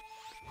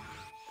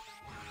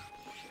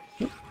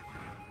 Yep.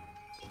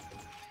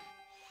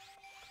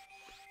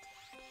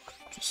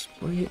 Just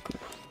play it.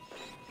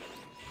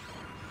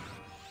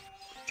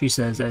 She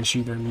says as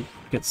she then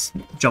gets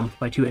jumped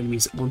by 2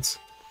 enemies at once.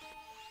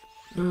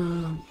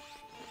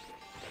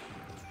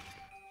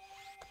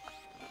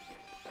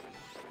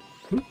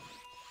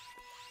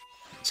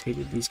 Just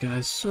hated these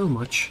guys so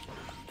much.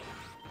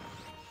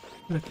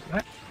 Look at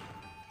that.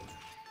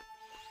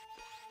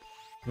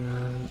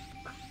 There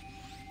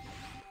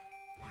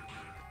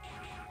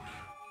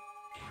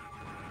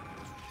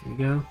you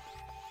go.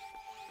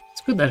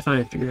 It's good that I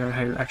finally figured out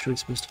how you're actually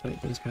supposed to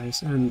fight those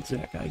guys. And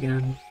that guy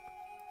again.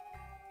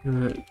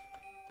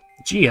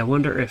 Gee, I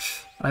wonder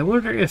if,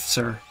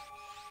 sir,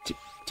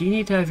 do you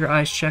need to have your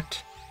eyes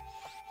checked?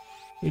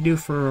 You do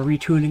for a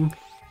retuning,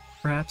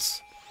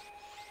 perhaps?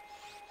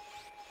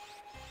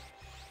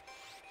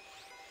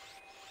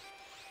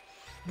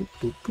 Boop,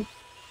 boop,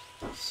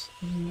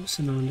 boop.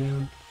 Sit on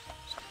down.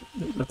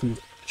 Nothing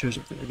shows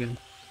up there again.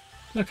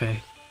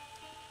 Okay.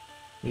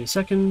 Wait a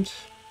second.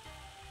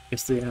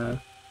 Guess they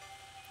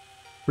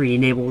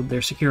re-enabled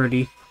their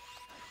security.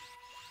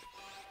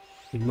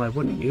 And why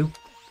wouldn't you?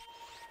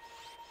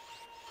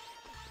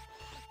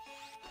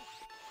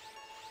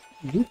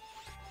 Okay,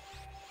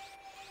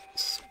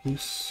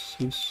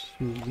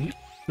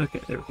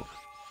 there we go.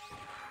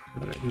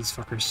 Alright, these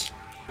fuckers.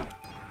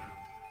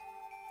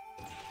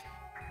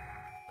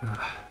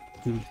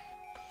 Let's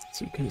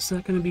see, is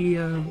that going to be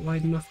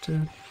wide enough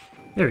to...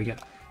 There we go.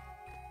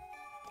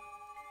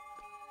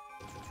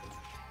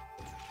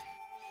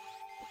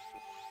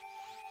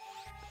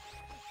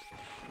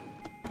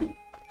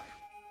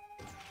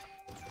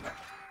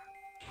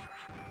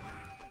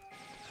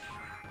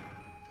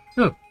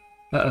 Oh,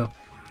 uh-oh.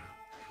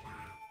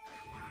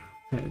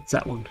 Yeah, it's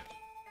that one.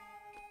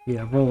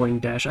 Yeah, rolling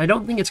dash. I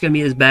don't think it's going to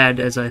be as bad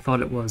as I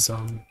thought it was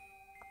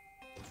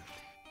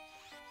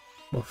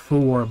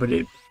before, but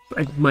it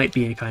might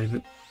be a kind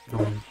of...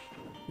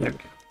 there we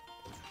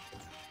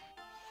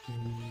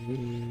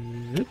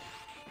go.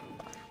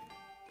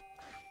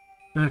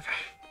 Okay.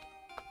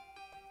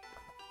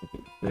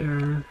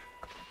 There.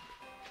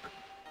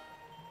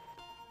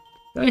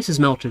 The ice is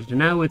melted, and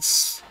now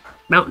it's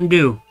Mountain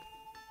Dew.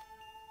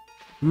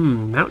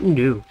 Mountain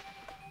Dew.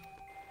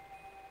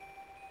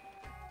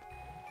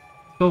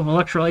 Full of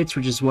electrolytes,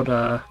 which is what,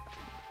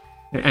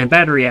 and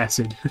battery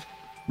acid.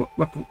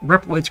 what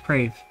Reploids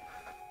crave.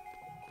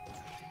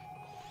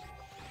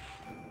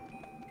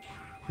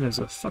 There's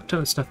a fuck ton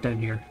of stuff down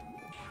here.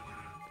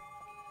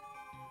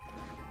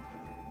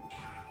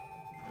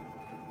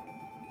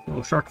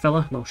 Little shark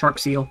fella, little shark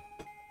seal.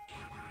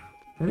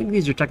 I think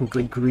these are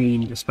technically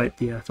green, despite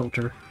the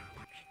filter.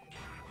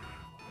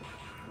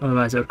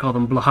 Otherwise, I would call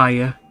them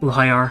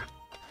BLÅHAJ.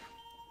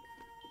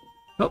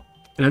 Oh,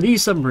 now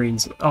these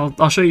submarines,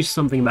 I'll show you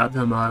something about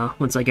them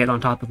once I get on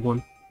top of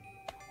one.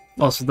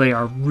 Also, they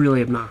are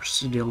really obnoxious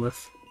to deal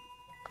with,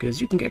 because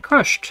you can get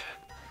crushed.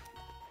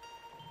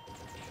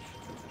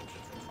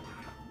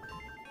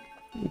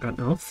 Got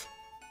an elf.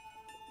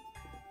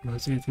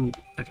 Is there anything?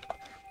 Okay,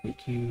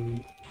 thank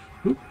you.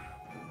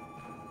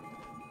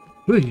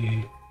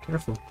 Ooh,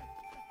 careful.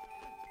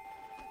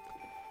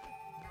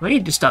 I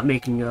need to stop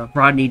making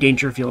Rodney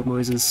Dangerfield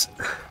noises.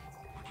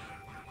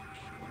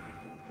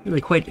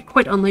 Really quite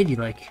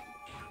unladylike.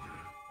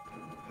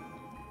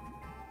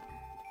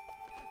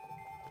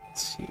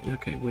 Let's see.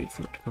 Okay, wait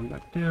for it to come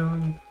back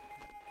down.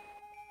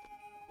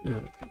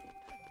 Okay.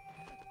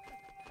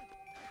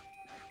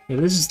 Yeah,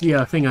 this is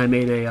the thing I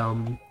made a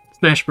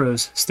Smash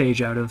Bros.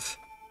 Stage out of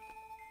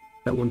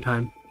that one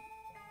time.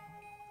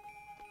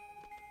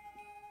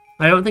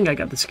 I don't think I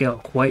got the scale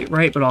quite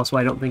right, but also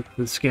I don't think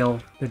the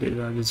scale that it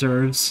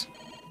deserves,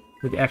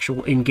 the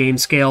actual in-game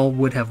scale,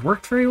 would have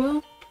worked very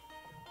well.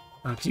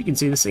 Because you can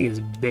see this thing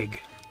is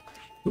big.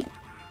 Ooh.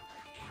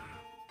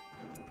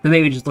 But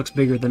maybe it just looks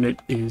bigger than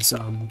it is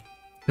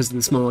because of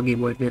the small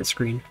Game Boy Advance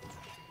screen.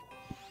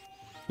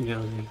 You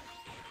know,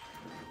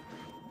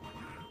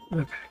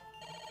 okay.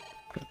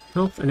 Got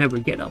health, and now we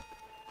get up.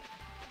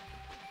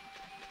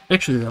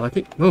 Actually, though, I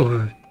think...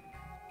 Oh!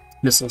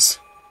 Missiles.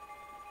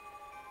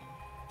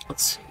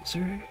 Let's see, is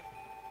there...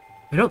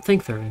 I don't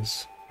think there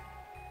is.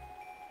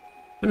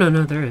 Oh, no,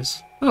 there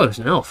is. Oh, there's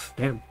an elf.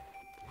 Damn.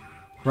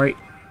 Right.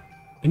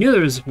 I knew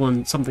there was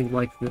something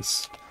like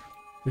this.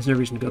 There's no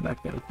reason to go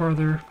back down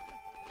farther.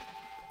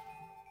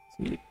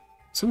 See,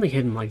 something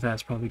hidden like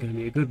that's probably going to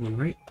be a good one,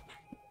 right?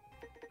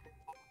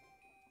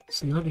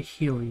 It's not a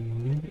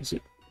healing one, is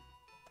it?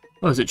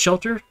 Oh, is it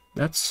shelter?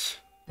 That's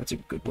a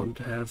good one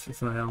to have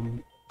if I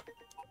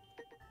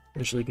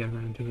eventually get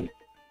around to it.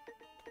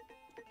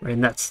 Right,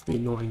 and that's the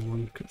annoying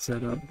one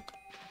set up.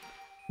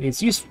 I mean,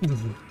 it's useful.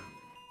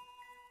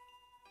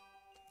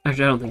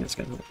 Actually, I don't think it's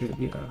got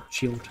the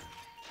shield.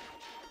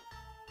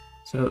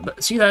 So,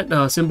 see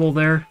that symbol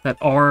there? That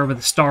R with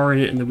a star in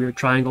it and the weird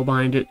triangle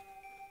behind it?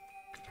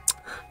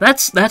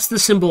 That's the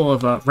symbol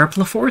of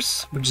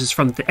Repliforce, which is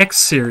from the X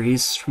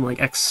series, from like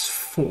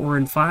X4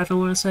 and 5, I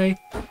want to say.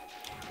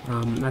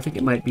 I think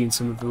it might be in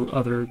some of the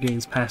other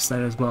games past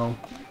that as well.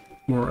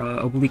 More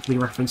obliquely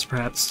referenced,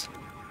 perhaps.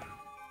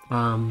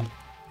 And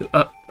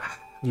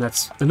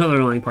that's another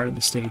annoying part of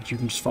the stage. You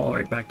can just fall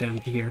right back down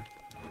to here.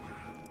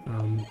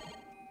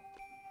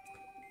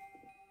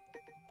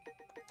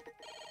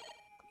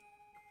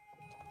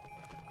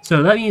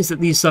 So that means that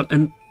these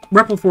and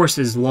Repliforce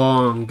is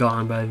long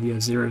gone by the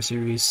Zero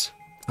series.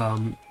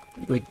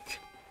 Like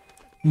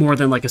more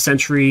than like a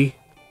century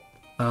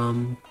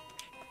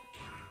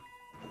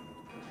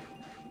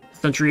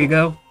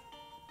ago.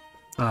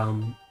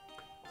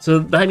 So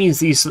that means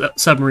these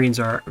submarines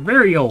are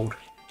very old.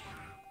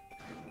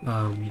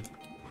 And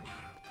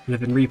have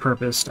been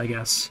repurposed, I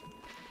guess,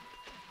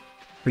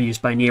 for use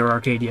by Neo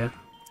Arcadia.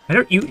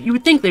 You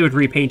would think they would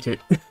repaint it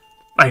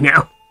by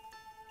now.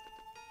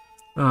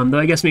 Though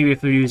I guess maybe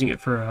if they're using it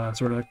for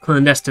sort of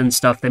clandestine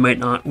stuff, they might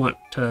not want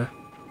to,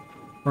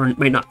 or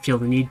might not feel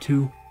the need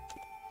to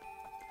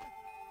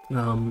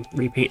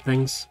repaint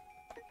things.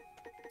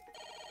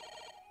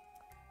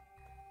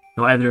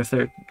 Now, either if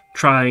they're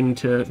trying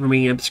to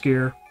remain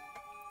obscure,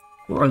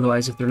 or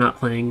otherwise if they're not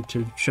planning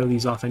to show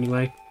these off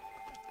anyway.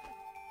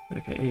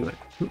 Okay, anyway.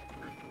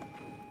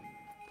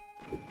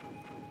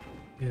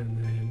 And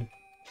then...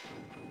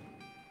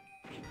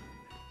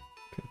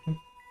 Okay.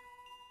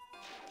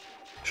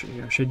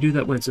 I should do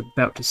that when it's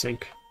about to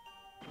sink.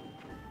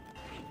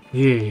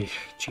 Yeah,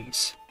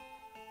 jeez.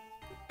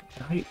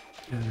 And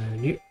then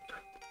here.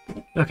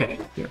 Okay,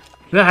 here.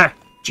 Ah,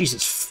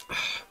 Jesus.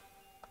 If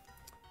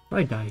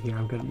I die here,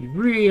 I'm gonna be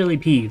really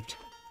peeved.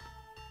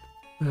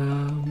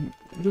 Okay,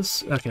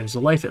 there's a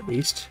life at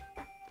least,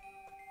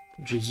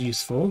 which is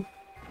useful.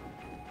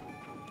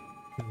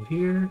 Over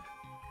here.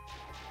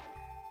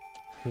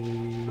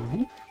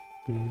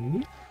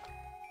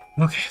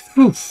 Okay,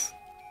 oof.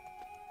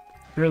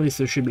 Or at least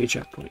there should be a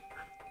checkpoint.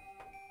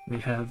 I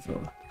have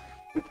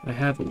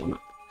a one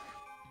up.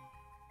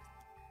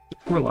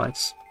 4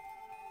 lives.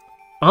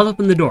 I'll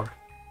open the door.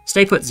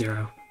 Stay put,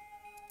 Zero.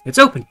 It's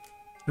open.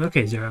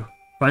 Okay, Zero.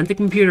 Find the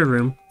computer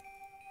room.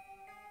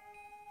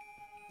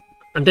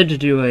 I'm tempted to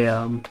do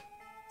a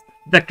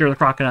Vector the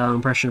Crocodile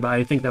impression, but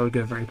I think that would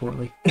go very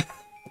poorly.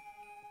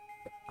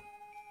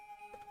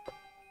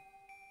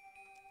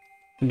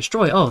 And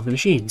destroy all of the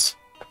machines.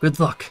 Good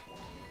luck.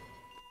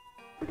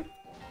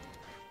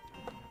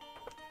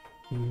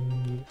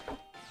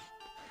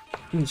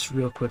 Just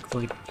real quick,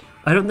 like,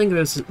 I don't think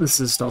this is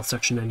a stealth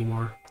section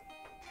anymore.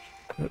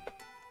 Oh.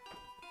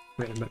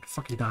 Right, I'm about to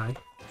fucking die.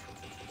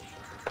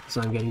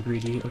 So I'm getting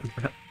greedy, looking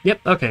for help.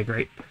 Yep, okay,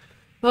 great.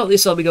 Well, at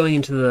least I'll be going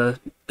into the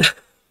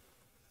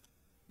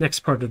next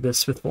part of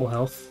this with full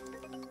health.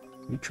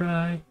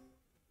 Retry.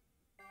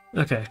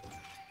 Okay.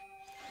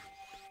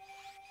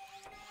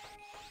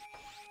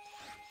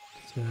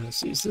 So let's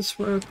see, is this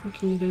where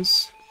cooking it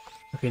is?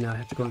 Okay, now I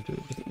have to go into a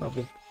different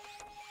level.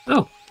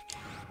 Oh!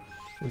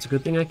 It's a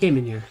good thing I came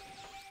in here.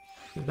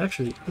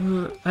 Actually,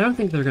 I don't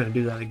think they're gonna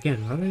do that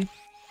again, are they?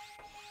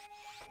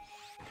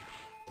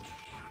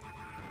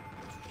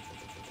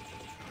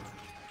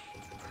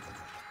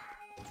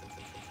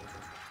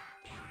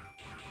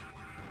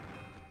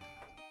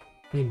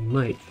 They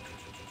might.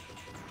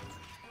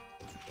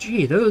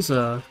 Gee, those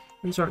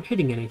aren't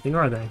hitting anything,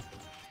 are they?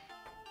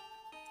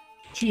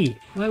 Gee,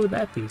 why would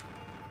that be?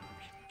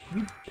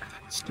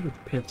 Stupid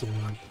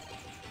Pantheon.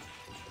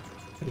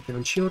 Take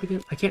down shield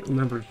again? I can't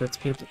remember if that's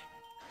Pantheon.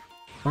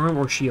 Arm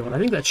or shield? I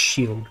think that's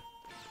shield.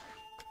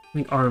 I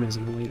think arm is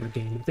in the later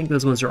game. I think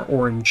those ones are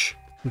orange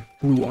with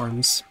blue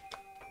arms.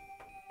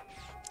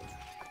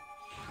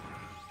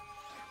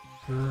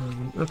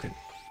 Okay.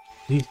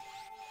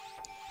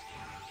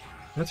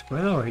 That's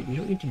quite alright. You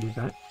don't need to do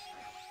that.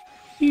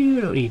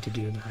 You don't need to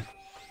do that.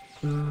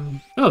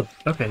 Oh,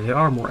 okay. There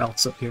are more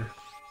elves up here.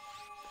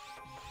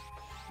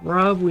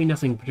 Probably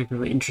nothing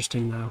particularly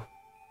interesting, though.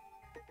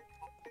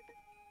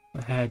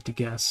 I had to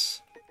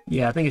guess.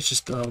 Yeah, I think it's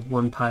just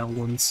one-tile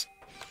ones.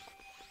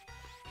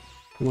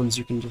 The ones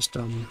you can just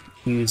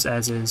use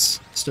as is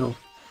still.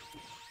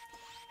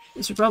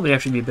 This would probably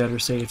actually be a better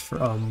save for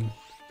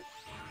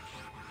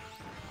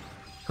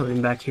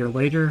coming back here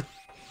later,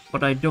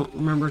 but I don't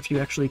remember if you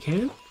actually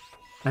can.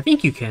 I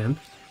think you can.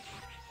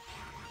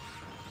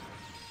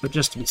 But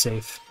just to be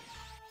safe,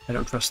 I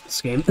don't trust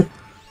this game.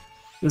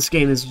 This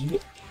game is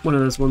one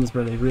of those ones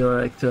where they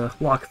really like to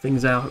lock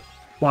things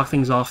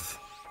off.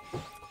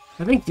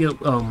 I think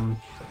the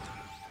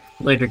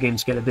later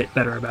games get a bit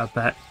better about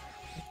that.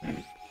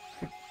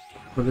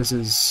 But this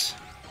is,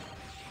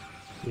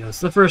 you know, it's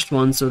the first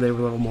one, so they were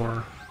a little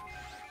more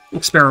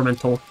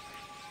experimental,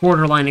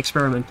 borderline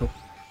experimental.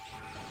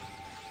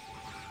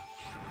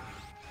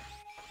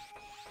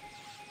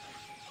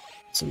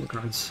 some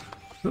cards.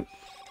 Oop.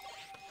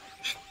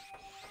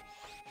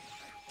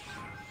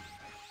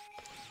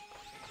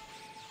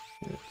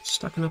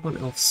 Stocking up on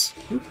elves.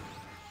 Oop.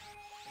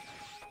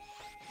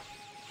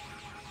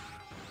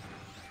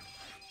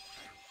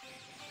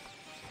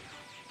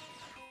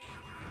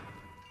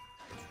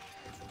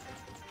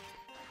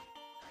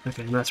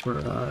 Okay, and that's where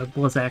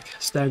Blazak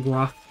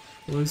Stagroth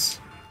was.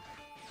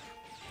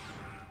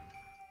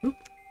 Oop.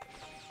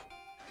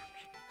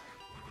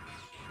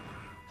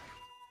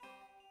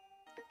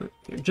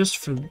 Just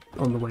for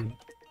on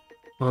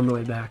the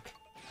way back.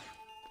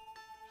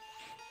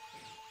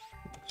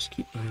 Just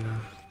keep my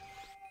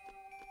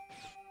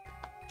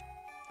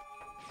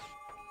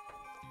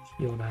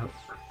shield out.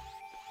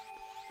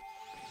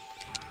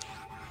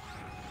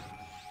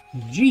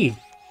 Gee.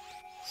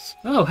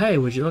 Oh, hey,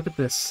 would you look at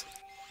this?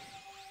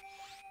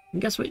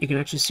 And guess what? You can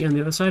actually see on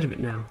the other side of it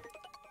now.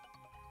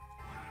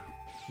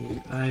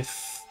 I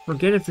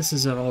forget if this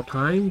is at all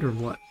timed or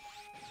what.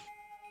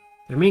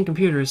 Their main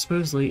computer is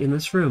supposedly in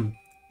this room.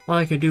 All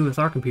I could do with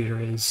our computer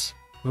is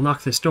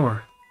unlock this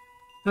door.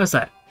 How's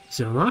that? Is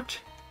it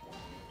unlocked?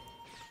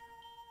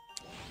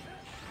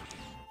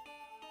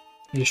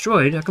 You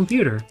destroyed a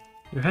computer.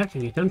 Your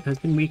hacking attempt has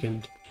been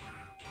weakened.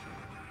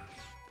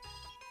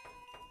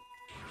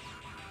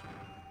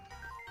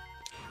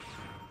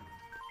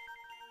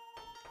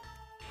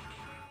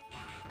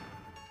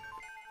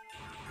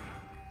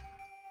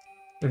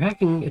 Your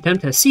hacking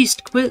attempt has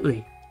ceased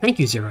completely. Thank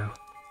you, Zero.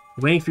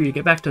 I'm waiting for you to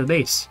get back to the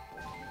base.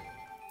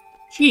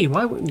 Gee,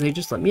 why wouldn't they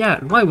just let me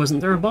out? And why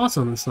wasn't there a boss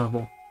on this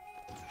level?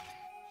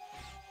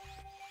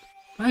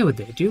 Why would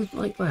they do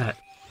like that?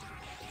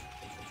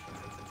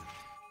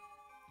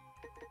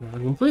 On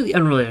a completely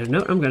unrelated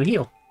note, I'm gonna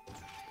heal.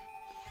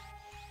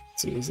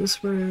 Let's see, is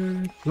this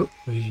where... Oh,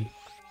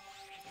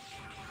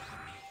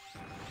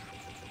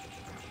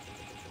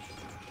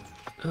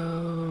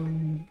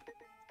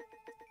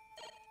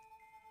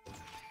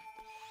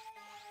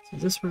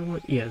 is this where I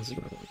want? Yeah, this is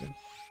where I want to go.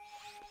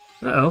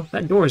 Uh-oh,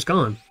 that door is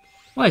gone.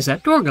 Why is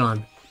that door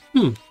gone?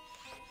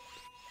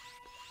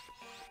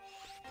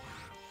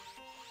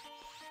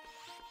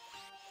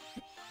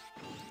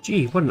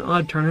 Gee, what an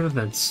odd turn of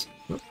events.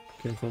 Oh,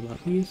 careful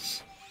about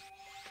these.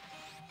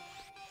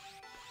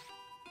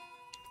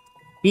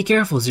 Be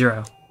careful,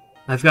 Zero.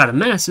 I've got a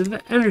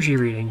massive energy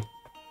reading.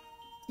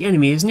 The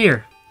enemy is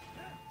near.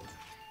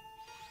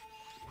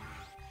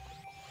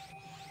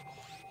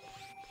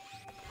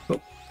 Oh.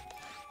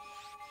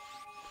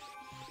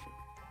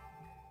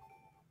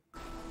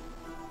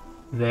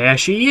 There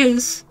she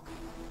is.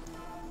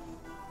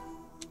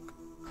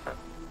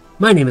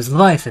 My name is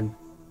Leviathan,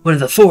 one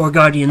of the 4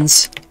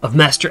 guardians of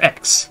Master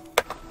X.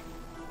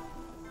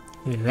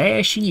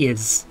 There she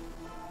is.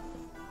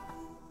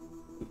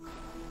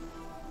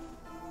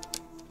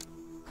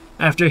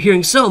 After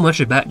hearing so much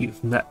about you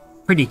from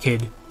that pretty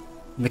kid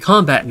and the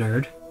combat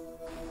nerd,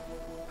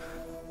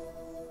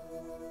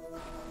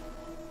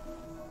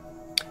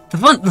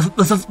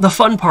 the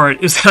fun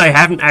part is that I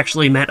haven't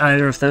actually met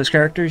either of those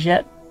characters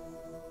yet.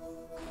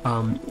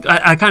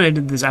 I kind of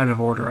did this out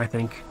of order, I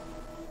think.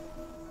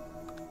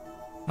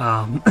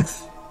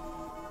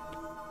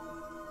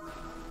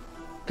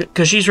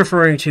 Because she's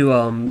referring to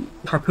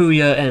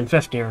Harpuya and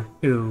Fefnir,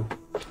 who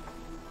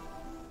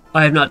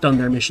I have not done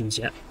their missions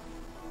yet.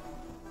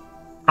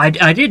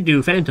 I did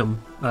do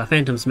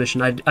Phantom's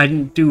mission. I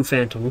didn't do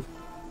Phantom.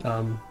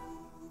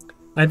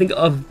 I think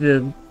of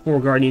the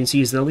 4 Guardians,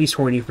 he's the least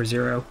horny for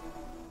Zero.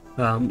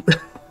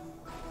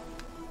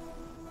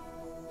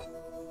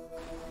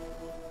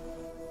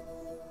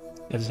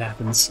 As it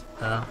happens.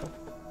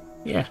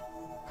 Yeah.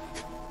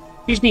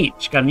 She's neat.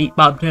 She's got a neat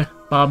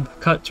bob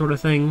cut sort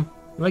of thing.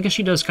 Well, I guess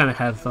she does kind of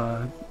have,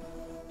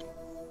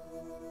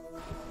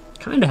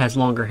 kind of has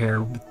longer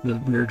hair with the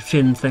weird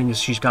fin things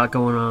she's got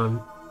going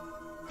on.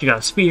 She got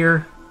a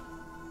spear.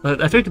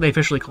 I think they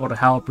officially call it a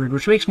halberd,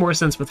 which makes more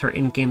sense with her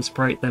in-game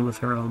sprite than with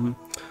her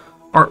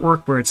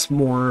artwork, where it's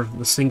more of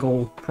the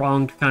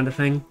single-pronged kind of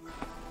thing.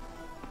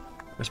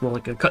 It's more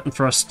like a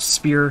cut-and-thrust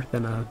spear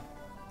than a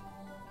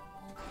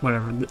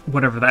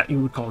whatever that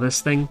you would call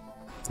this thing.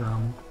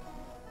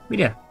 But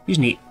yeah, she's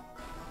neat.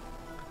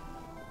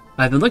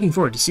 I've been looking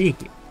forward to seeing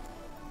you.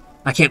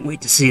 I can't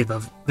wait to see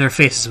their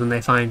faces when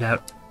they find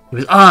out it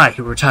was I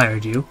who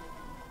retired you.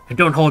 And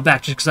don't hold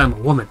back just because I'm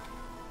a woman.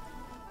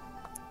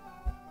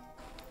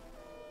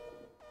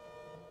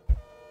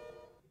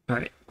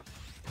 Alright.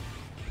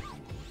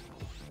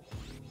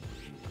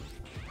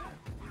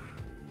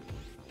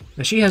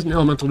 Now she has an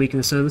elemental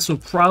weakness, so this will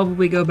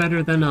probably go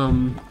better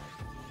than,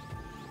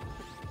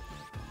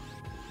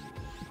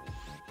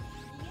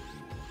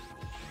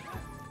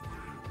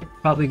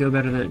 probably go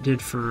better than it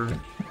did for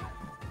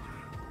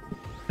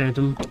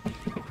Phantom.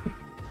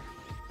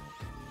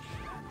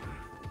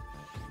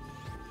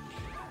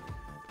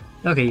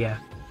 Okay, yeah.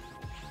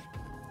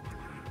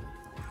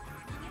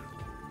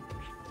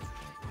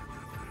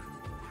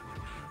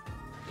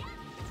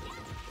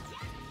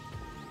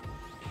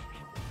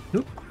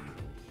 Nope.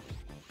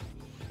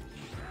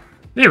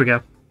 There we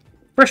go.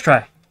 First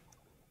try.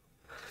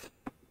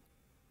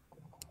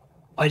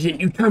 Why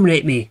didn't you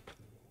terminate me?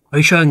 Are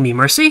you showing me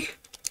mercy?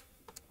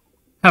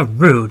 How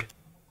rude.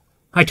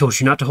 I told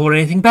you not to hold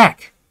anything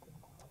back.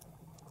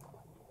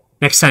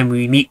 Next time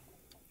we meet,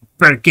 you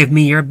better give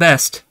me your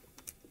best.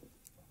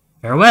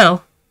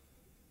 Farewell.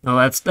 No,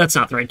 that's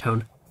not the right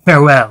tone.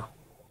 Farewell.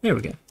 There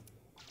we go.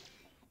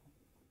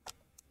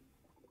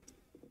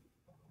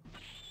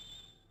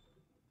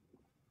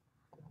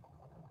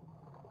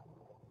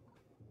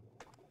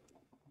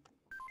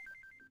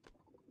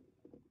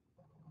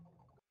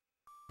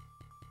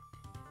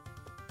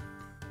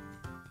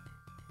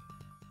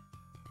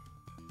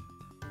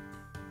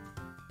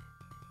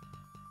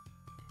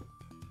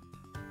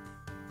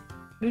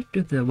 I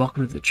did the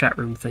welcome to the chat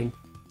room thing.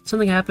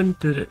 Something happened?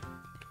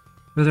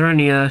 Were there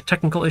any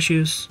technical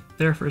issues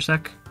there for a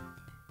sec?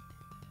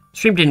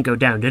 Stream didn't go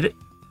down, did it?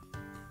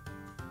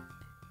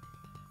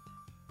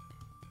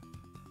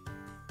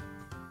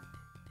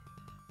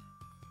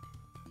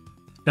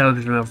 That would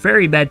have been a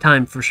very bad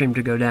time for stream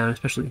to go down,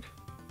 especially...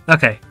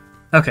 Okay.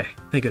 Okay.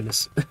 Thank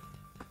goodness.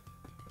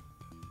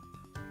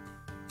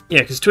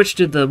 Yeah, because Twitch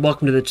did the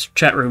welcome to the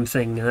chat room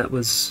thing, and that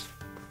was...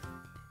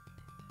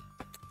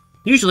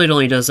 Usually it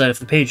only does that if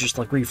the page just,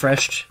 like,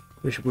 refreshed,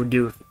 which it would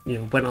do if, you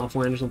know, went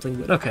offline or something,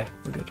 but okay,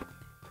 we're good.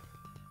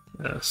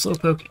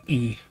 Slowpoke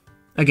E.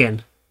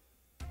 Again.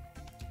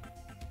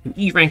 An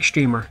E-rank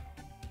streamer.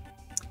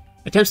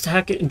 Attempts to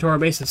hack it into our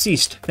base have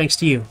ceased, thanks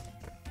to you.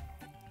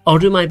 I'll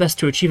do my best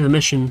to achieve my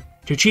mission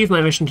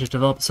to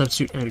develop a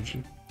substitute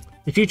energy.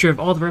 The future of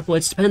all the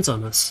Replites depends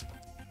on us.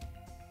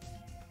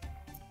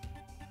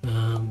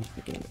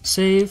 Again,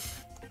 save.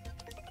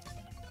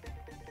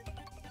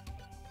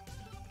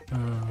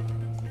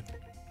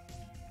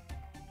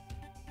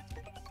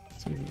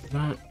 Save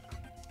that.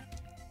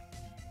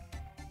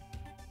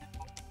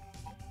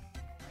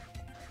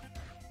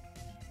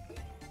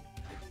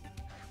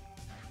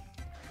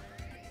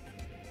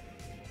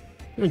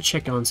 I'm gonna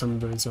check on some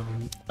of those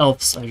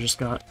elves I just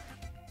got.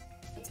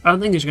 I don't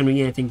think there's gonna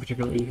be anything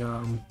particularly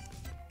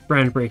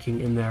brand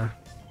breaking in there.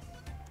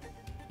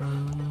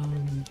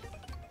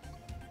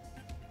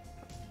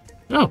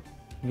 Oh,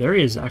 there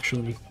is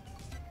actually.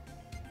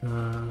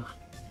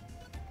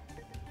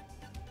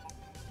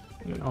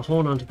 I'll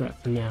hold on to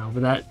that for now,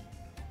 but that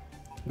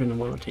I'm gonna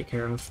want to take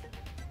care of.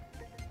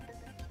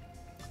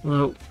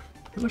 Well,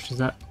 how much is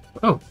that?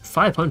 Oh,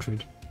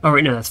 500. Oh,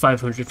 right now that's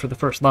 500 for the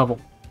first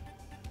level.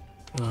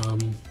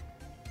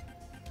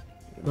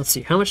 Let's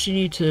see, how much do you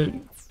need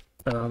to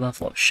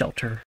level up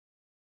shelter?